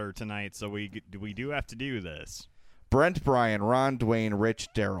Daryl Sutter tonight, so we do have to do this. Brent, Brian, Ron, Dwayne, Rich,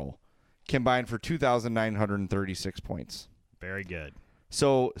 Daryl combined for 2,936 points. Very good.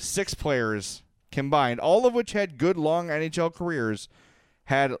 So 6 players combined, all of which had good long NHL careers,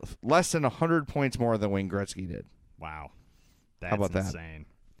 had less than 100 points more than Wayne Gretzky did. Wow, that's How about insane.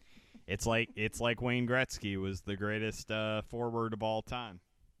 That? It's like Wayne Gretzky was the greatest forward of all time.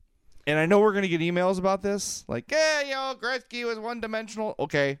 And I know we're going to get emails about this. Like, Gretzky was one-dimensional.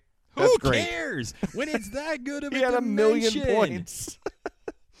 Okay, that's Who great. cares when it's that good of a He had dimension? 1 million points.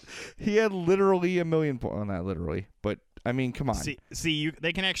 He had literally 1 million points. Well, not literally, but, I mean, come on. See,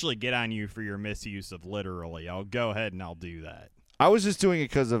 they can actually get on you for your misuse of literally. I'll go ahead and I'll do that. I was just doing it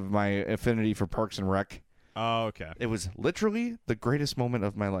because of my affinity for Parks and Rec. Oh, okay. It was literally the greatest moment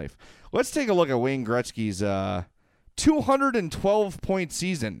of my life. Let's take a look at Wayne Gretzky's 212-point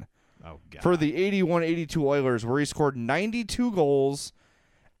season. Oh, God. For the 81-82 Oilers, where he scored 92 goals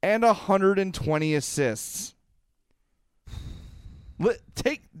and 120 assists.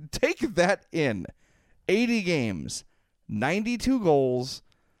 Take that in. 80 games, 92 goals,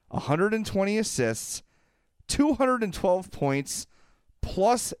 120 assists, 212 points,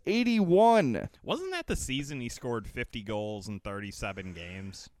 plus 81. Wasn't that the season he scored 50 goals in 37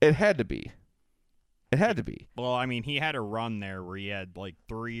 games? It had to be. It had to be. Well, I mean, he had a run there where he had like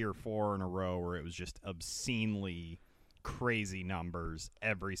 3 or 4 in a row where it was just obscenely crazy numbers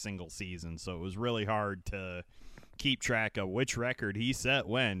every single season. So it was really hard to keep track of which record he set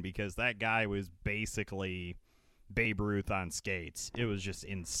when, because that guy was basically Babe Ruth on skates. It was just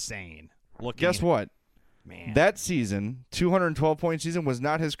insane. Guess what? Man. That season, 212-point season, was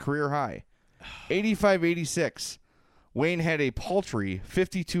not his career high. 85-86. Wayne had a paltry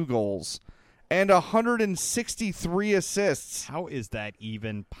 52 goals and 163 assists. How is that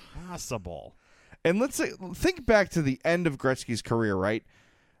even possible? And let's think back to the end of Gretzky's career, right?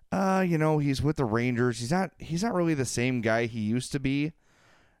 He's with the Rangers. He's not really the same guy he used to be.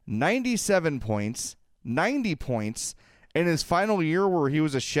 97 points, 90 points, in his final year where he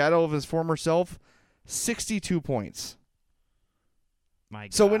was a shadow of his former self, 62 points. My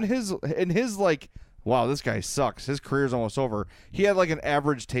God. So in his like, wow, this guy sucks. His career's almost over. He had like an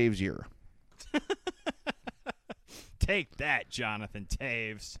average Taves year. Take that, Jonathan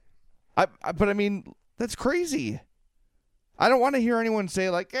Taves. But I mean, that's crazy. I don't want to hear anyone say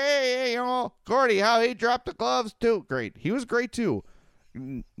like, hey, Gordie, how he dropped the gloves too. Great. He was great too.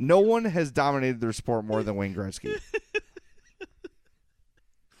 No one has dominated their sport more than Wayne Gretzky.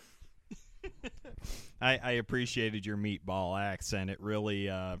 I appreciated your meatball accent. It really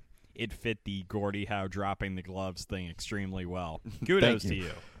it fit the Gordie Howe dropping the gloves thing extremely well. Kudos to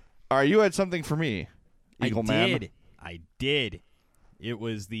you. All right, you had something for me, Eagle Man. I did. It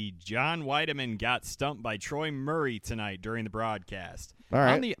was the John Weideman got stumped by Troy Murray tonight during the broadcast. All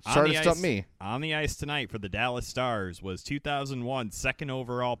right, sorry to stump me. On the ice tonight for the Dallas Stars was 2001 second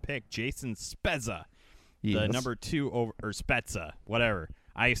overall pick Jason Spezza, the number 2 or Spezza, whatever.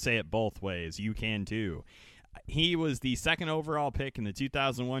 I say it both ways. You can too. He was the second overall pick in the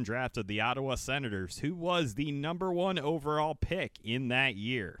 2001 draft of the Ottawa Senators, who was the number 1 overall pick in that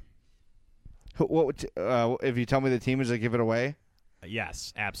year. What? If you tell me the team, does it give it away?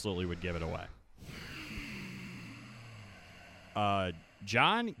 Yes, absolutely would give it away.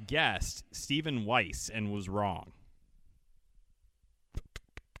 John guessed Stephen Weiss and was wrong.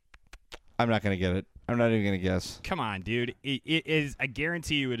 I'm not going to get it. I'm not even going to guess. Come on, dude. It is. I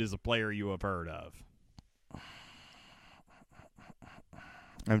guarantee you it is a player you have heard of.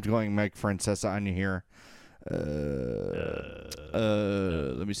 I'm going Mike Francesa on you here.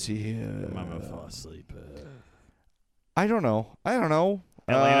 Let me see here. I'm going to fall asleep. I don't know. Atlanta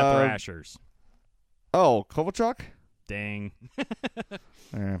Thrashers. Oh, Kovalchuk? Dang.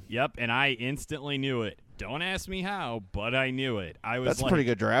 Yeah. Yep, and I instantly knew it. Don't ask me how, but I knew it. That's a pretty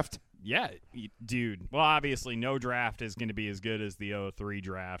good draft. Yeah, dude. Well, obviously, no draft is going to be as good as the 03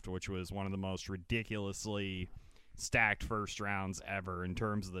 draft, which was one of the most ridiculously stacked first rounds ever in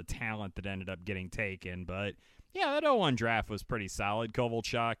terms of the talent that ended up getting taken. But, yeah, that 0-1 draft was pretty solid.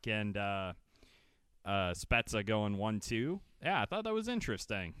 Kovalchuk and Spezza going 1-2. Yeah, I thought that was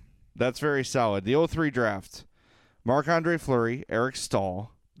interesting. That's very solid. The 0-3 draft. Marc-Andre Fleury, Eric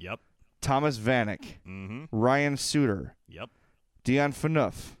Stahl. Yep. Thomas Vanek. Ryan Suter. Yep. Dion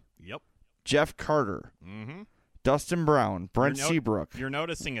Phaneuf. Yep. Jeff Carter. Dustin Brown. Brent You're Seabrook. You're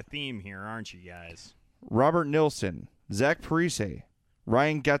noticing a theme here, aren't you guys? Robert Nilsson. Zach Parise.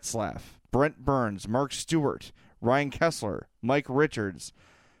 Ryan Getzlaff. Brent Burns. Mark Stewart. Ryan Kessler. Mike Richards.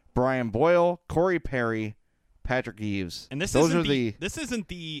 Brian Boyle. Corey Perry. Patrick Eaves. And this isn't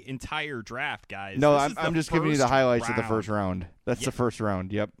the entire draft, guys. No, This is I'm the just giving you the highlights of the round. first round. That's the first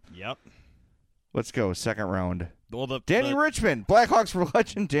round. Yep. Let's go. Second round. Well, Danny Richmond. Blackhawks for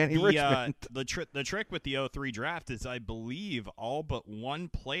legend Danny Richmond. The trick with the 0-3 draft is I believe all but one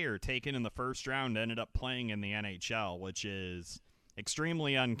player taken in the first round ended up playing in the NHL, which is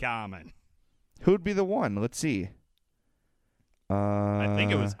extremely uncommon. Who'd be the one? Let's see. I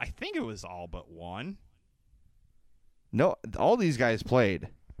think it was all but one. No, all these guys played.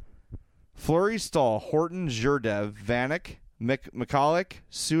 Fleury, Stahl, Horton, Zherdev, Vanek, McCulloch,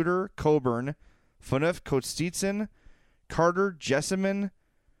 Suter, Coburn, Phaneuf, Kostitsyn, Carter, Jessamine,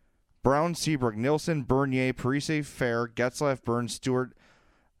 Brown, Seabrook, Nilsson, Bernier, Parise, Fair, Getzlaff, Burns, Stewart.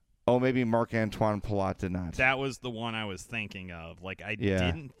 Oh, maybe Marc-Antoine Palat did not. That was the one I was thinking of. Like, I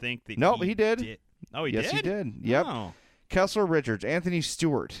Yeah. didn't think that Nope, he did. Oh, he Yes, did? he did. Yep. Oh. Kessler Richards, Anthony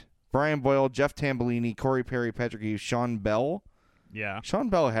Stewart, Brian Boyle, Jeff Tambellini, Corey Perry, Patrick Eaves, Sean Bell. Yeah. Sean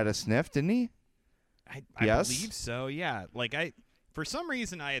Bell had a sniff, didn't he? I Yes? believe so, yeah. Like, for some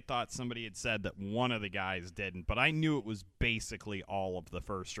reason, I had thought somebody had said that one of the guys didn't, but I knew it was basically all of the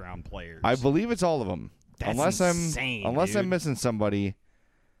first-round players. I believe it's all of them. That's unless insane, I'm dude. missing somebody.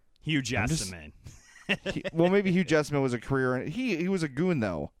 Hugh Jessamine. Well, maybe Hugh Jessamine was a career. He was a goon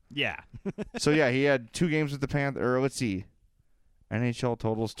though. Yeah. So yeah, he had 2 games with the Panthers. Or let's see, NHL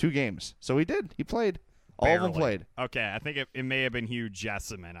totals 2 games. So he did. He played. All of them Barely. played. Okay, I think it may have been Hugh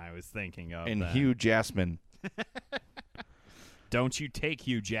Jessamine I was thinking of. And then. Hugh Jasmine. Don't you take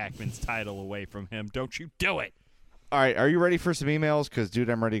Hugh Jackman's title away from him. Don't you do it. All right, are you ready for some emails? Because, dude,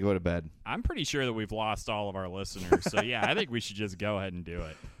 I'm ready to go to bed. I'm pretty sure that we've lost all of our listeners. So, yeah, I think we should just go ahead and do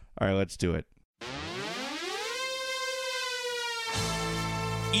it. All right, let's do it.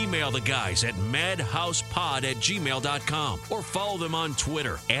 Email the guys at madhousepod@gmail.com or follow them on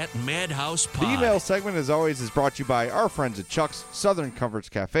Twitter @madhousepod. The email segment, as always, is brought to you by our friends at Chuck's Southern Comforts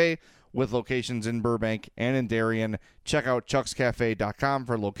Cafe, with locations in Burbank and in Darien. Check out chuckscafe.com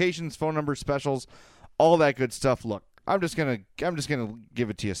for locations, phone numbers, specials, all that good stuff. Look, I'm just gonna give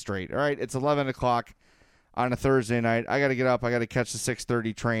it to you straight. All right, it's 11 o'clock on a Thursday night. I got to get up. I got to catch the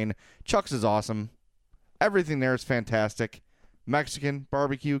 6:30 train. Chuck's is awesome. Everything there is fantastic. Mexican,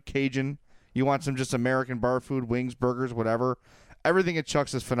 barbecue, Cajun. You want some just American bar food, wings, burgers, whatever. Everything at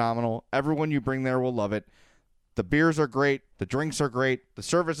Chuck's is phenomenal. Everyone you bring there will love it. The beers are great. The drinks are great. The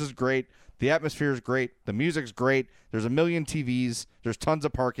service is great. The atmosphere is great. The music's great. There's a million TVs. There's tons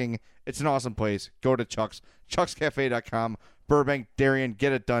of parking. It's an awesome place. Go to Chuck's. Chuck'sCafe.com. Burbank, Darien.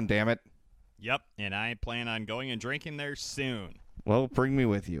 Get it done, damn it. Yep, and I plan on going and drinking there soon. Well, bring me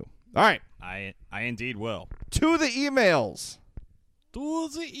with you. All right. I indeed will. To the emails. To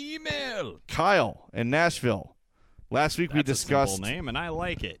the email. Kyle in Nashville. Last week we discussed a simple name, and I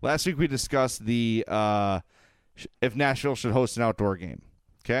like it. Last week we discussed the if Nashville should host an outdoor game.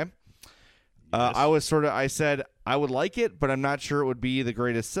 Okay. Yes. I said I would like it, but I'm not sure it would be the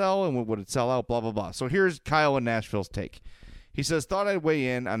greatest sell and would it sell out, blah, blah, blah. So here's Kyle in Nashville's take. He says, thought I'd weigh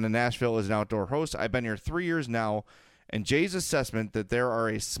in on the Nashville as an outdoor host. I've been here 3 years now, and Jay's assessment that there are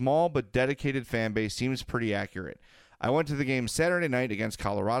a small but dedicated fan base seems pretty accurate. I went to the game Saturday night against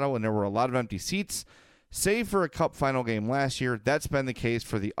Colorado, and there were a lot of empty seats. Save for a Cup final game last year, that's been the case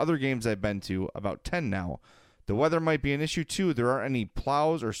for the other games I've been to, about 10 now. The weather might be an issue too. There aren't any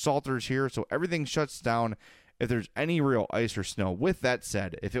plows or salters here, so everything shuts down if there's any real ice or snow. With that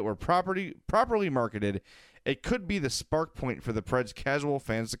said, if it were properly marketed, it could be the spark point for the Preds casual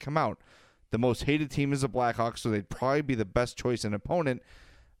fans to come out. The most hated team is the Blackhawks, so they'd probably be the best choice in opponent.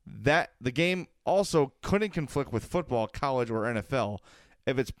 That the game also couldn't conflict with football, college, or NFL.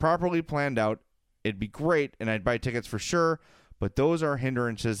 If it's properly planned out, it'd be great, and I'd buy tickets for sure, but those are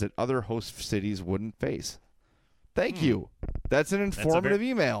hindrances that other host cities wouldn't face. Thank you. That's an informative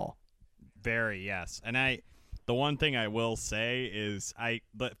email. Very, yes. And the one thing I will say is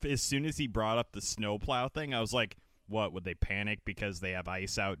as soon as he brought up the snowplow thing, I was like, what would they panic because they have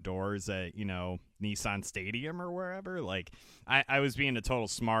ice outdoors at Nissan Stadium or wherever? Like, I was being a total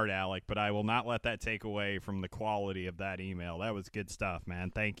smart aleck, but I will not let that take away from the quality of that email. That was good stuff,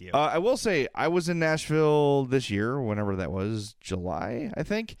 man. Thank you. I will say I was in Nashville this year, whenever that was, July, I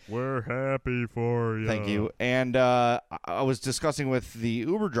think. We're happy for you. Thank you. And I was discussing with the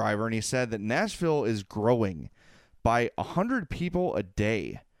Uber driver, and he said that Nashville is growing by 100 people a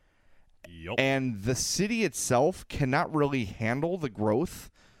day. Yep. And the city itself cannot really handle the growth.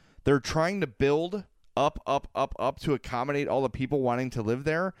 They're trying to build up to accommodate all the people wanting to live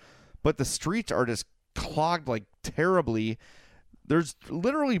there, but the streets are just clogged like terribly. There's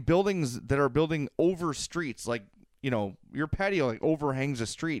literally buildings that are building over streets, like, your patio like overhangs a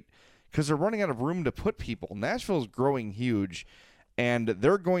street because they're running out of room to put people. Nashville's growing huge, and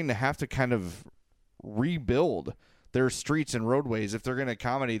they're going to have to kind of rebuild their streets and roadways if they're going to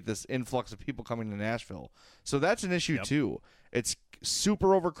accommodate this influx of people coming to Nashville. So that's an issue too. It's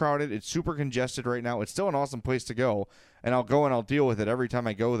super overcrowded. It's super congested right now. It's still an awesome place to go, and I'll go and I'll deal with it every time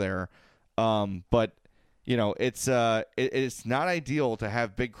I go there. But it's not ideal to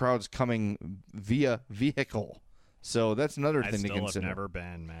have big crowds coming via vehicle. So that's another thing to consider. I still have never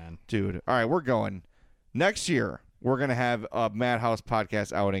been, man. Dude, all right, we're going. Next year, we're going to have a Madhouse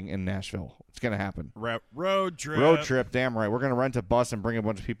podcast outing in Nashville. It's going to happen. Road trip. Road trip, damn right. We're going to rent a bus and bring a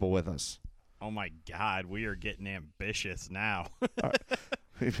bunch of people with us. Oh, my God. We are getting ambitious now.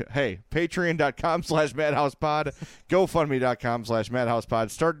 Hey, patreon.com/madhousepod, gofundme.com/madhousepod.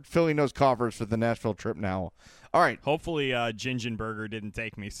 Start filling those coffers for the Nashville trip now. All right. Hopefully, Gingenberger didn't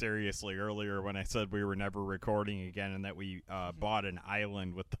take me seriously earlier when I said we were never recording again and that we bought an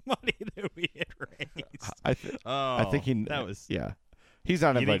island with the money that we had raised. I think he. That was. Yeah. He's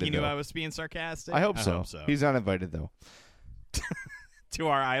not invited. You think he knew though. I was being sarcastic? I hope so. He's not invited, though. To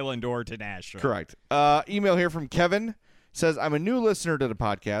our island or to Nashville. Correct. Email here from Kevin. Says, I'm a new listener to the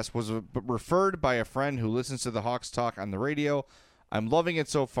podcast, was referred by a friend who listens to the Hawks talk on the radio. I'm loving it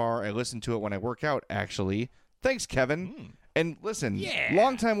so far. I listen to it when I work out, actually. Thanks, Kevin. And listen,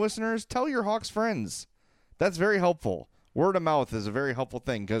 longtime listeners, tell your Hawks friends. That's very helpful. Word of mouth is a very helpful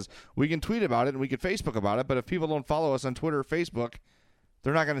thing because we can tweet about it and we can Facebook about it, but if people don't follow us on Twitter or Facebook,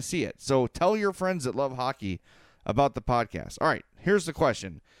 they're not going to see it. So tell your friends that love hockey about the podcast. All right, here's the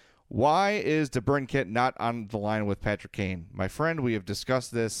question. Why is DeBrincat not on the line with Patrick Kane? My friend, we have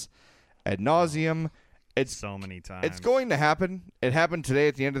discussed this ad nauseum. It's so many times. It's going to happen. It happened today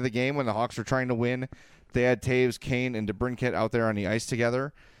at the end of the game when the Hawks were trying to win. They had Taves, Kane, and DeBrincat out there on the ice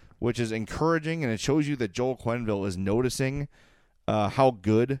together, which is encouraging, and it shows you that Joel Quenneville is noticing how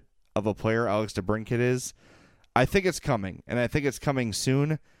good of a player Alex DeBrincat is. I think it's coming, and I think it's coming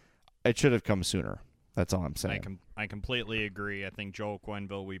soon. It should have come sooner. That's all I'm saying. I completely agree. I think Joel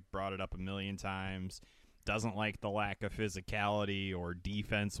Quenneville, we brought it up a million times, doesn't like the lack of physicality or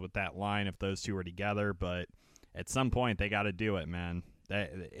defense with that line if those two are together, but at some point they got to do it, man.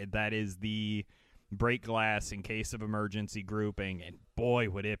 That is the break glass in case of emergency grouping, and boy,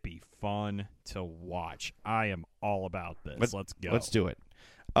 would it be fun to watch. I am all about this. Let's go. Let's do it.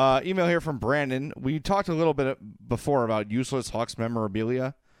 Email here from Brandon. We talked a little bit before about useless Hawks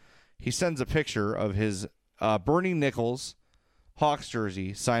memorabilia. He sends a picture of his Bernie Nichols Hawks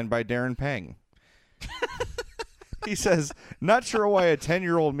jersey signed by Darren Pang. He says, not sure why a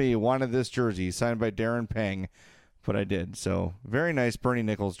 10-year-old me wanted this jersey signed by Darren Pang, but I did. So very nice Bernie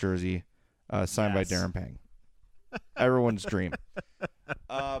Nichols jersey signed by Darren Pang. Everyone's dream.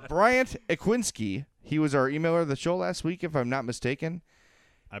 Bryant Ekwinski, he was our emailer of the show last week, if I'm not mistaken.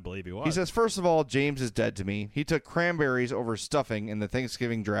 I believe he was. He says, first of all, James is dead to me. He took cranberries over stuffing in the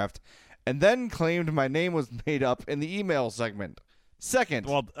Thanksgiving draft and then claimed my name was made up in the email segment. Second.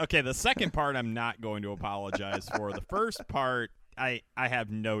 Well, okay, the second part I'm not going to apologize for. The first part, I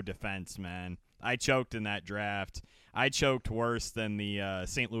have no defense, man. I choked in that draft. I choked worse than the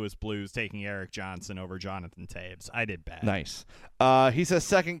St. Louis Blues taking Eric Johnson over Jonathan Taves. I did bad. Nice. He says,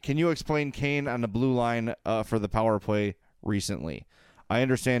 second, can you explain Kane on the blue line for the power play recently? I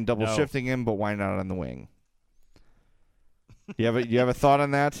understand double shifting him, but why not on the wing? You have a thought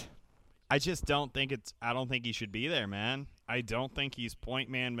on that? I just don't think I don't think he should be there, man. I don't think he's point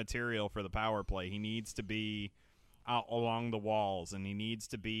man material for the power play. He needs to be out along the walls, and he needs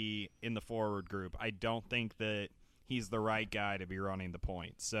to be in the forward group. I don't think that he's the right guy to be running the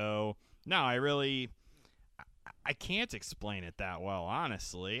point. So, no, I can't explain it that well,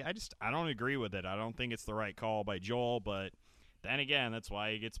 honestly. I don't agree with it. I don't think it's the right call by Joel, but then again, that's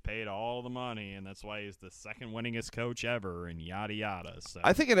why he gets paid all the money, and that's why he's the second winningest coach ever, and yada yada. So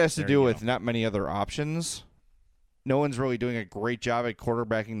I think it has to do with not many other options. No one's really doing a great job at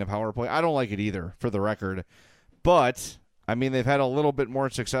quarterbacking the power play. I don't like it either, for the record. But, I mean, they've had a little bit more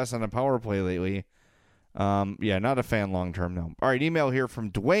success on the power play lately. Yeah, not a fan long-term, no. All right, email here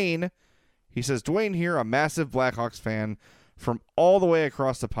from Dwayne. He says, Dwayne here, a massive Blackhawks fan from all the way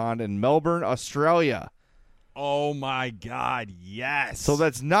across the pond in Melbourne, Australia. Oh, my God, yes. So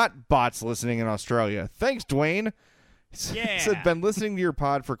that's not bots listening in Australia. Thanks, Dwayne. Yeah. He said, been listening to your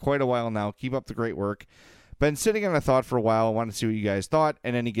pod for quite a while now. Keep up the great work. Been sitting on a thought for a while. I want to see what you guys thought.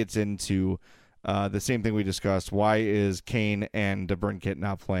 And then he gets into the same thing we discussed. Why is Kane and DeBrincat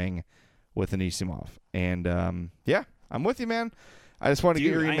not playing with Anisimov? And, yeah, I'm with you, man. I just want to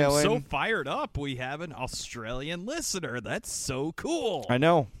get your email in. I'm so fired up. We have an Australian listener. That's so cool. I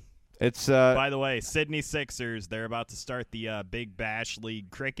know. It's By the way, Sydney Sixers, they're about to start the Big Bash League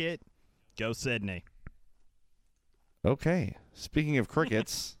cricket. Go Sydney. Okay. Speaking of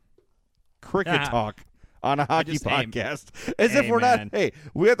crickets, cricket talk on a hockey podcast. As if we're not. Hey,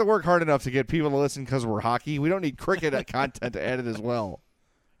 we have to work hard enough to get people to listen because we're hockey. We don't need cricket content to add it as well.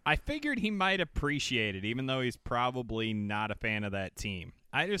 I figured he might appreciate it, even though he's probably not a fan of that team.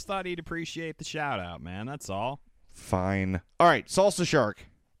 I just thought he'd appreciate the shout-out, man. That's all. Fine. All right, Salsa Shark.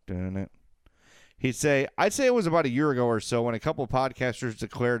 Doing it. I'd say it was about a year ago or so when a couple of podcasters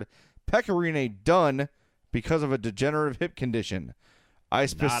declared Pekka Rinne done because of a degenerative hip condition.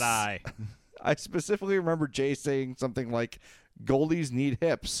 Not I. I specifically remember Jay saying something like, "Goldies need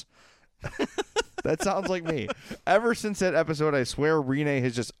hips." That sounds like me. Ever since that episode, I swear Rinne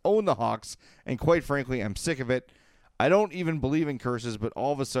has just owned the Hawks, and quite frankly, I'm sick of it. I don't even believe in curses, but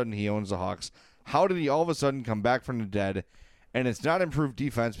all of a sudden he owns the Hawks. How did he all of a sudden come back from the dead? And it's not improved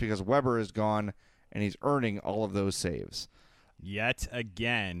defense because Weber is gone, and he's earning all of those saves. Yet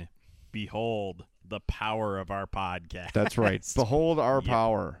again, behold the power of our podcast. That's right. Behold our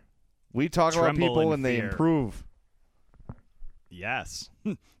power. We talk about people and they improve. Yes.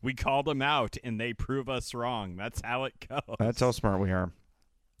 We call them out and they prove us wrong. That's how it goes. That's how smart we are.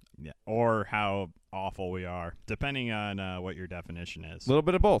 Yeah. Or how awful we are, depending on what your definition is. A little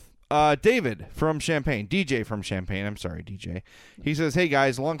bit of both. David from Champaign. DJ from Champaign. I'm sorry, DJ. He says, hey,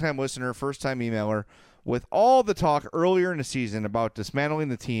 guys, longtime listener, first-time emailer. With all the talk earlier in the season about dismantling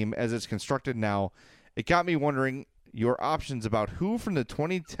the team as it's constructed now, it got me wondering your options about who from the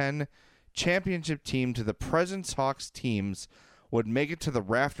 2010 championship team to the present Hawks teams would make it to the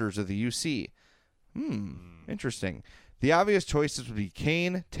rafters of the UC. Interesting. The obvious choices would be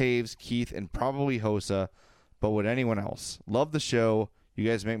Kane, Taves, Keith, and probably Hossa, but would anyone else? Love the show. You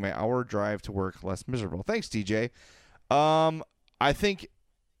guys make my hour drive to work less miserable. Thanks, DJ. I think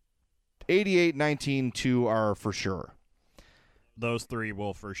 88, 19, 2 are for sure. Those three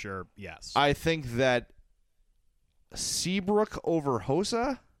will for sure, yes. I think that Seabrook over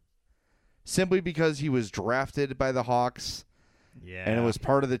Hossa, simply because he was drafted by the Hawks, and it was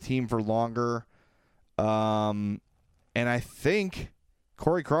part of the team for longer. And I think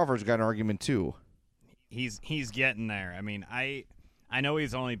Corey Crawford's got an argument too. He's getting there. I mean, I know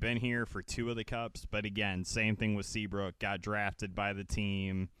he's only been here for 2 of the Cups, but again, same thing with Seabrook. Got drafted by the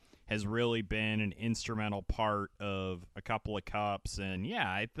team, has really been an instrumental part of a couple of Cups. And, yeah,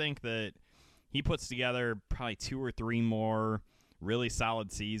 I think that he puts together probably 2 or 3 more really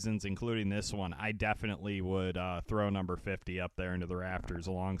solid seasons, including this one. I definitely would throw number 50 up there into the rafters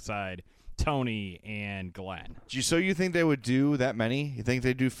alongside Tony and Glenn. So you think they would do that many? You think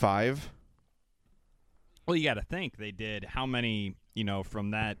they'd do 5? Well, you got to think they did how many,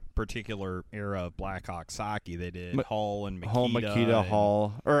 from that particular era of Blackhawks hockey. They did Hull and Makita.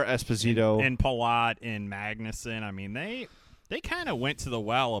 Hull, or Esposito. And Palat and Magnuson. I mean, they kind of went to the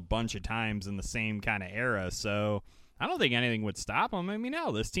well a bunch of times in the same kind of era, so I don't think anything would stop them. I mean,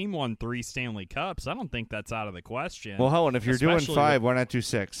 no, this team won 3 Stanley Cups. I don't think that's out of the question. Well, Helen, if you're doing 5, why not do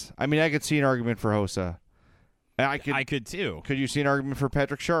 6? I mean, I could see an argument for Hossa. I could too. Could you see an argument for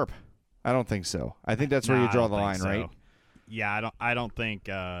Patrick Sharp? I don't think so. I think that's where you draw the line, right? Yeah, I don't think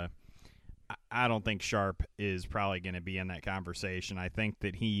Sharp is probably going to be in that conversation. I think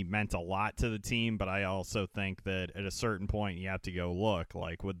that he meant a lot to the team, but I also think that at a certain point you have to go look.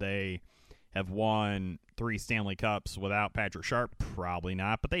 Like, would they have won 3 Stanley Cups without Patrick Sharp? Probably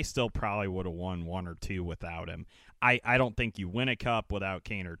not, but they still probably would have won 1 or 2 without him. I don't think you win a cup without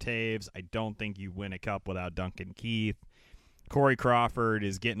Kane or Taves. I don't think you win a cup without Duncan Keith. Corey Crawford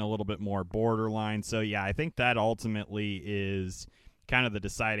is getting a little bit more borderline. So, yeah, I think that ultimately is kind of the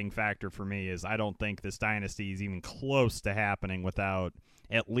deciding factor for me. Is I don't think this dynasty is even close to happening without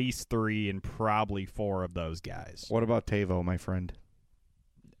at least 3 and probably 4 of those guys. What about Tavo, my friend?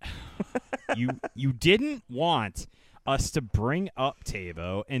 You didn't want us to bring up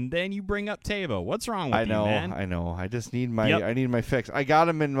Tavo, and then you bring up Tavo. What's wrong with you, man? I know. I just need my I need my fix. I got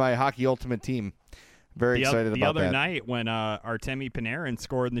him in my Hockey Ultimate team. Very excited the about other that. night when Artemi Panarin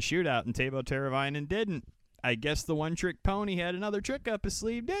scored in the shootout and Teuvo Teravainen didn't. I guess the one-trick pony had another trick up his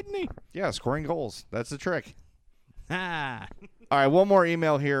sleeve, didn't he? Yeah, scoring goals. That's the trick. Ah. All right, one more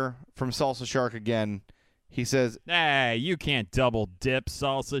email here from Salsa Shark again. He says, Hey, you can't double dip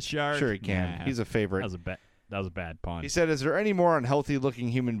Salsa Shark. sure he can. Nah, He's a favorite. that was a bad pun. He said, is there any more unhealthy-looking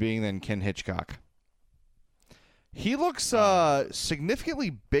human being than Ken Hitchcock? He looks significantly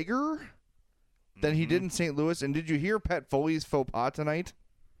bigger than he did in St. Louis. And did you hear Pat Foley's faux pas tonight?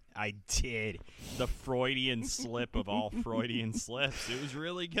 I did. The Freudian slip of all Freudian slips. It was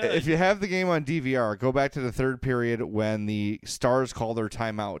really good. If you have the game on DVR, go back to the third period when the Stars call their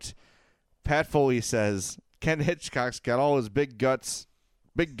timeout. Pat Foley says, Ken Hitchcock's got all his big guns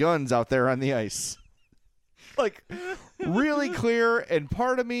out there on the ice. Like, really clear. And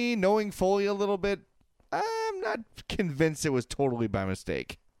part of me, knowing Foley a little bit, I'm not convinced it was totally by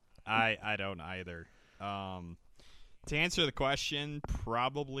mistake. I don't either. To answer the question,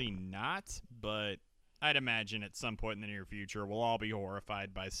 probably not, but I'd imagine at some point in the near future we'll all be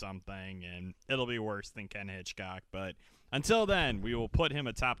horrified by something, and it'll be worse than Ken Hitchcock. But until then, we will put him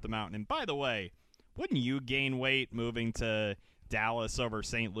atop the mountain. And by the way, wouldn't you gain weight moving to Dallas over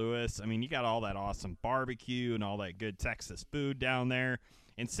St. Louis? I mean, you got all that awesome barbecue and all that good Texas food down there.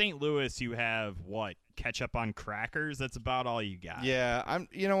 In St. Louis, you have, what, ketchup on crackers? That's about all you got. Yeah,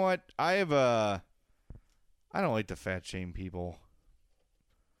 you know what? I don't like to fat shame people.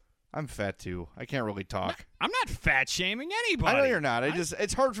 I'm fat too. I can't really talk. I'm not fat shaming anybody. I know you're not.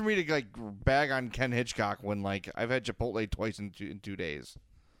 It's hard for me to bag on Ken Hitchcock when I've had Chipotle twice in 2 days.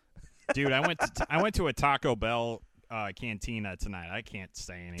 Dude, I went to a Taco Bell cantina tonight. I can't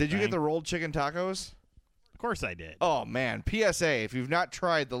say anything. Did you get the rolled chicken tacos? Of course I did. Oh man, PSA, if you've not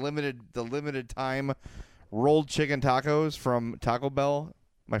tried the limited time rolled chicken tacos from Taco Bell,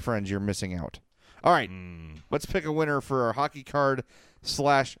 my friends, you're missing out. All right, let's pick a winner for our hockey card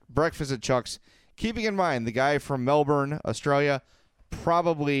 / breakfast at Chuck's. Keeping in mind, the guy from Melbourne, Australia,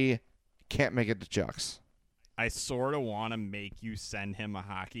 probably can't make it to Chuck's. I sort of want to make you send him a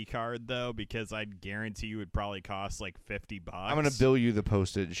hockey card, though, because I'd guarantee you it would probably cost like $50. I'm going to bill you the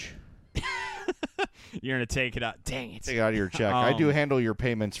postage. You're going to take it out. Dang it. Take it out of your check. I do handle your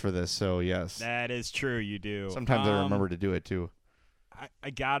payments for this, so yes. That is true, you do. Sometimes I remember to do it, too.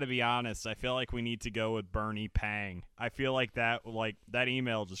 I gotta be honest. I feel like we need to go with Bernie Pang. I feel like that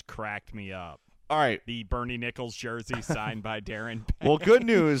email just cracked me up. All right. The Bernie Nichols jersey signed by Darren Pang. Well, good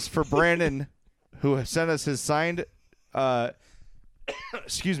news for Brandon, who sent us his signed, Bernie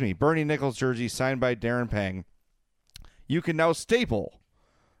Nichols jersey signed by Darren Pang. You can now staple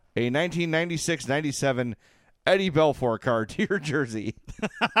a 1996-97 Eddie Belfour card to your jersey.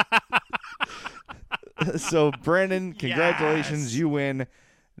 So, Brandon, congratulations. Yes. You win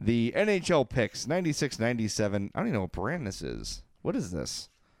the NHL Picks 96-97. I don't even know what brand this is. What is this?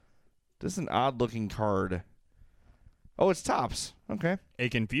 This is an odd-looking card. Oh, it's Topps. Okay. A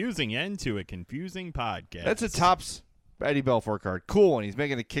confusing end to a confusing podcast. That's a Topps Eddie Belfour card. Cool one. He's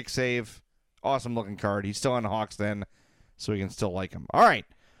making a kick save. Awesome-looking card. He's still on the Hawks then, so we can still like him. All right.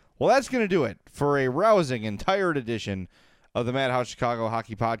 Well, that's going to do it for a rousing and tired edition of the Madhouse Chicago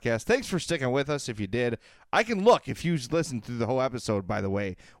Hockey Podcast. Thanks for sticking with us if you did. I can look if you listened through the whole episode, by the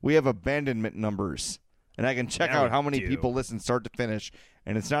way. We have abandonment numbers, and I can check out how many people listen start to finish,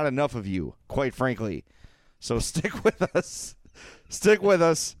 and it's not enough of you, quite frankly. So stick with us. Stick with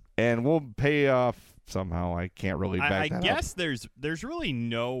us, and we'll pay off somehow. I can't really back that up. I guess there's really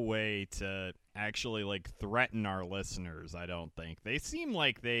no way to actually threaten our listeners, I don't think. They seem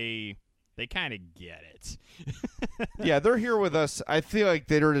like they kind of get it. Yeah, they're here with us. I feel like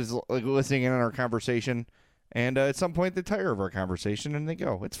they're just listening in on our conversation, and at some point they tire of our conversation and they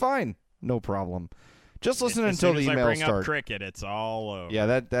go, "It's fine, no problem." Just listen until the emails start. As soon as I bring up cricket, it's all over. Yeah,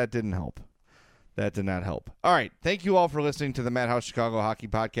 that didn't help. That did not help. All right, thank you all for listening to the Madhouse Chicago Hockey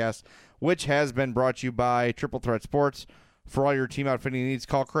Podcast, which has been brought to you by Triple Threat Sports. For all your team outfitting needs,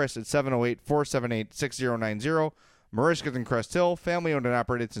 call Chris at 708-478-6090. Mariska and Crest Hill, family owned and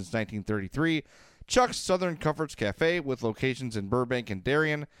operated since 1933. Chuck's Southern Comforts Cafe with locations in Burbank and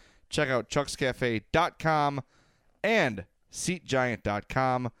Darien. Check out chuckscafe.com and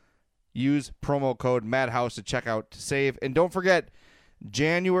seatgiant.com. Use promo code MADHOUSE at checkout to save. And don't forget,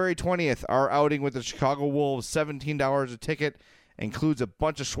 January 20th, our outing with the Chicago Wolves, $17 a ticket, includes a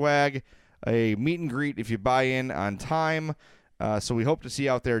bunch of swag, a meet and greet if you buy in on time. So we hope to see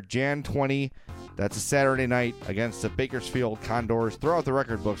you out there Jan 20. That's a Saturday night against the Bakersfield Condors. Throw out the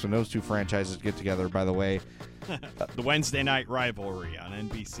record books when those two franchises get together, by the way. The Wednesday night rivalry on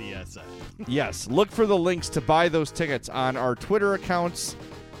NBCSN. Yes. Look for the links to buy those tickets on our Twitter accounts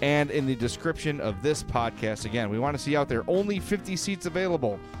and in the description of this podcast. Again, we want to see you out there. Only 50 seats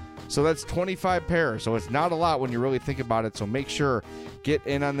available. So that's 25 pairs. So it's not a lot when you really think about it. So make sure, get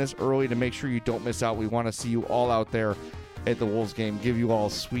in on this early to make sure you don't miss out. We want to see you all out there at the Wolves game. Give you all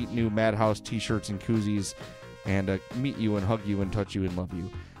sweet new Madhouse t-shirts and koozies, and meet you and hug you and touch you and love you.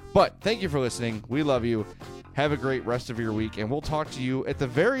 But thank you for listening. We love you. Have a great rest of your week, and we'll talk to you at the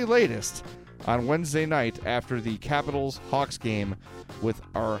very latest on Wednesday night after the Capitals-Hawks game with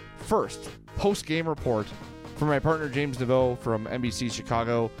our first post-game report. For my partner James Neveau from NBC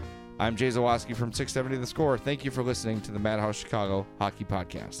Chicago, I'm Jay Zawaski from 670 The Score. Thank you for listening to the Madhouse Chicago Hockey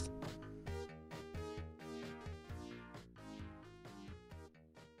Podcast.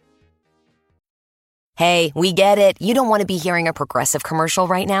 Hey, we get it. You don't want to be hearing a Progressive commercial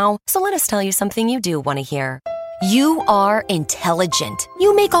right now, so let us tell you something you do want to hear. You are intelligent.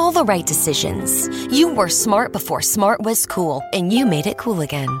 You make all the right decisions. You were smart before smart was cool, and you made it cool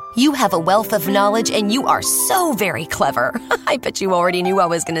again. You have a wealth of knowledge, and you are so very clever. I bet you already knew I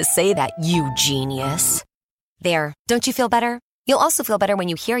was going to say that, you genius. There, don't you feel better? You'll also feel better when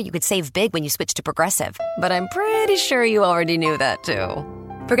you hear you could save big when you switch to Progressive. But I'm pretty sure you already knew that, too.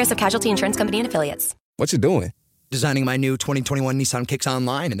 Progressive Casualty Insurance Company and Affiliates. What you doing? Designing my new 2021 Nissan Kicks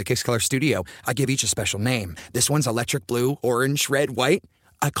online in the Kicks Color Studio. I give each a special name. This one's electric blue, orange, red, white.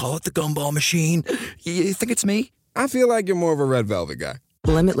 I call it the Gumball Machine. You think it's me? I feel like you're more of a Red Velvet guy.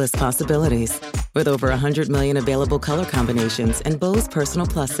 Limitless possibilities. With over 100 million available color combinations and Bose Personal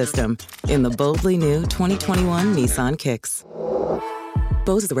Plus system in the boldly new 2021 Nissan Kicks.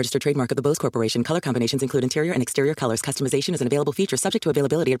 Bose is the registered trademark of the Bose Corporation. Color combinations include interior and exterior colors. Customization is an available feature subject to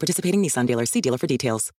availability at participating Nissan dealers. See dealer for details.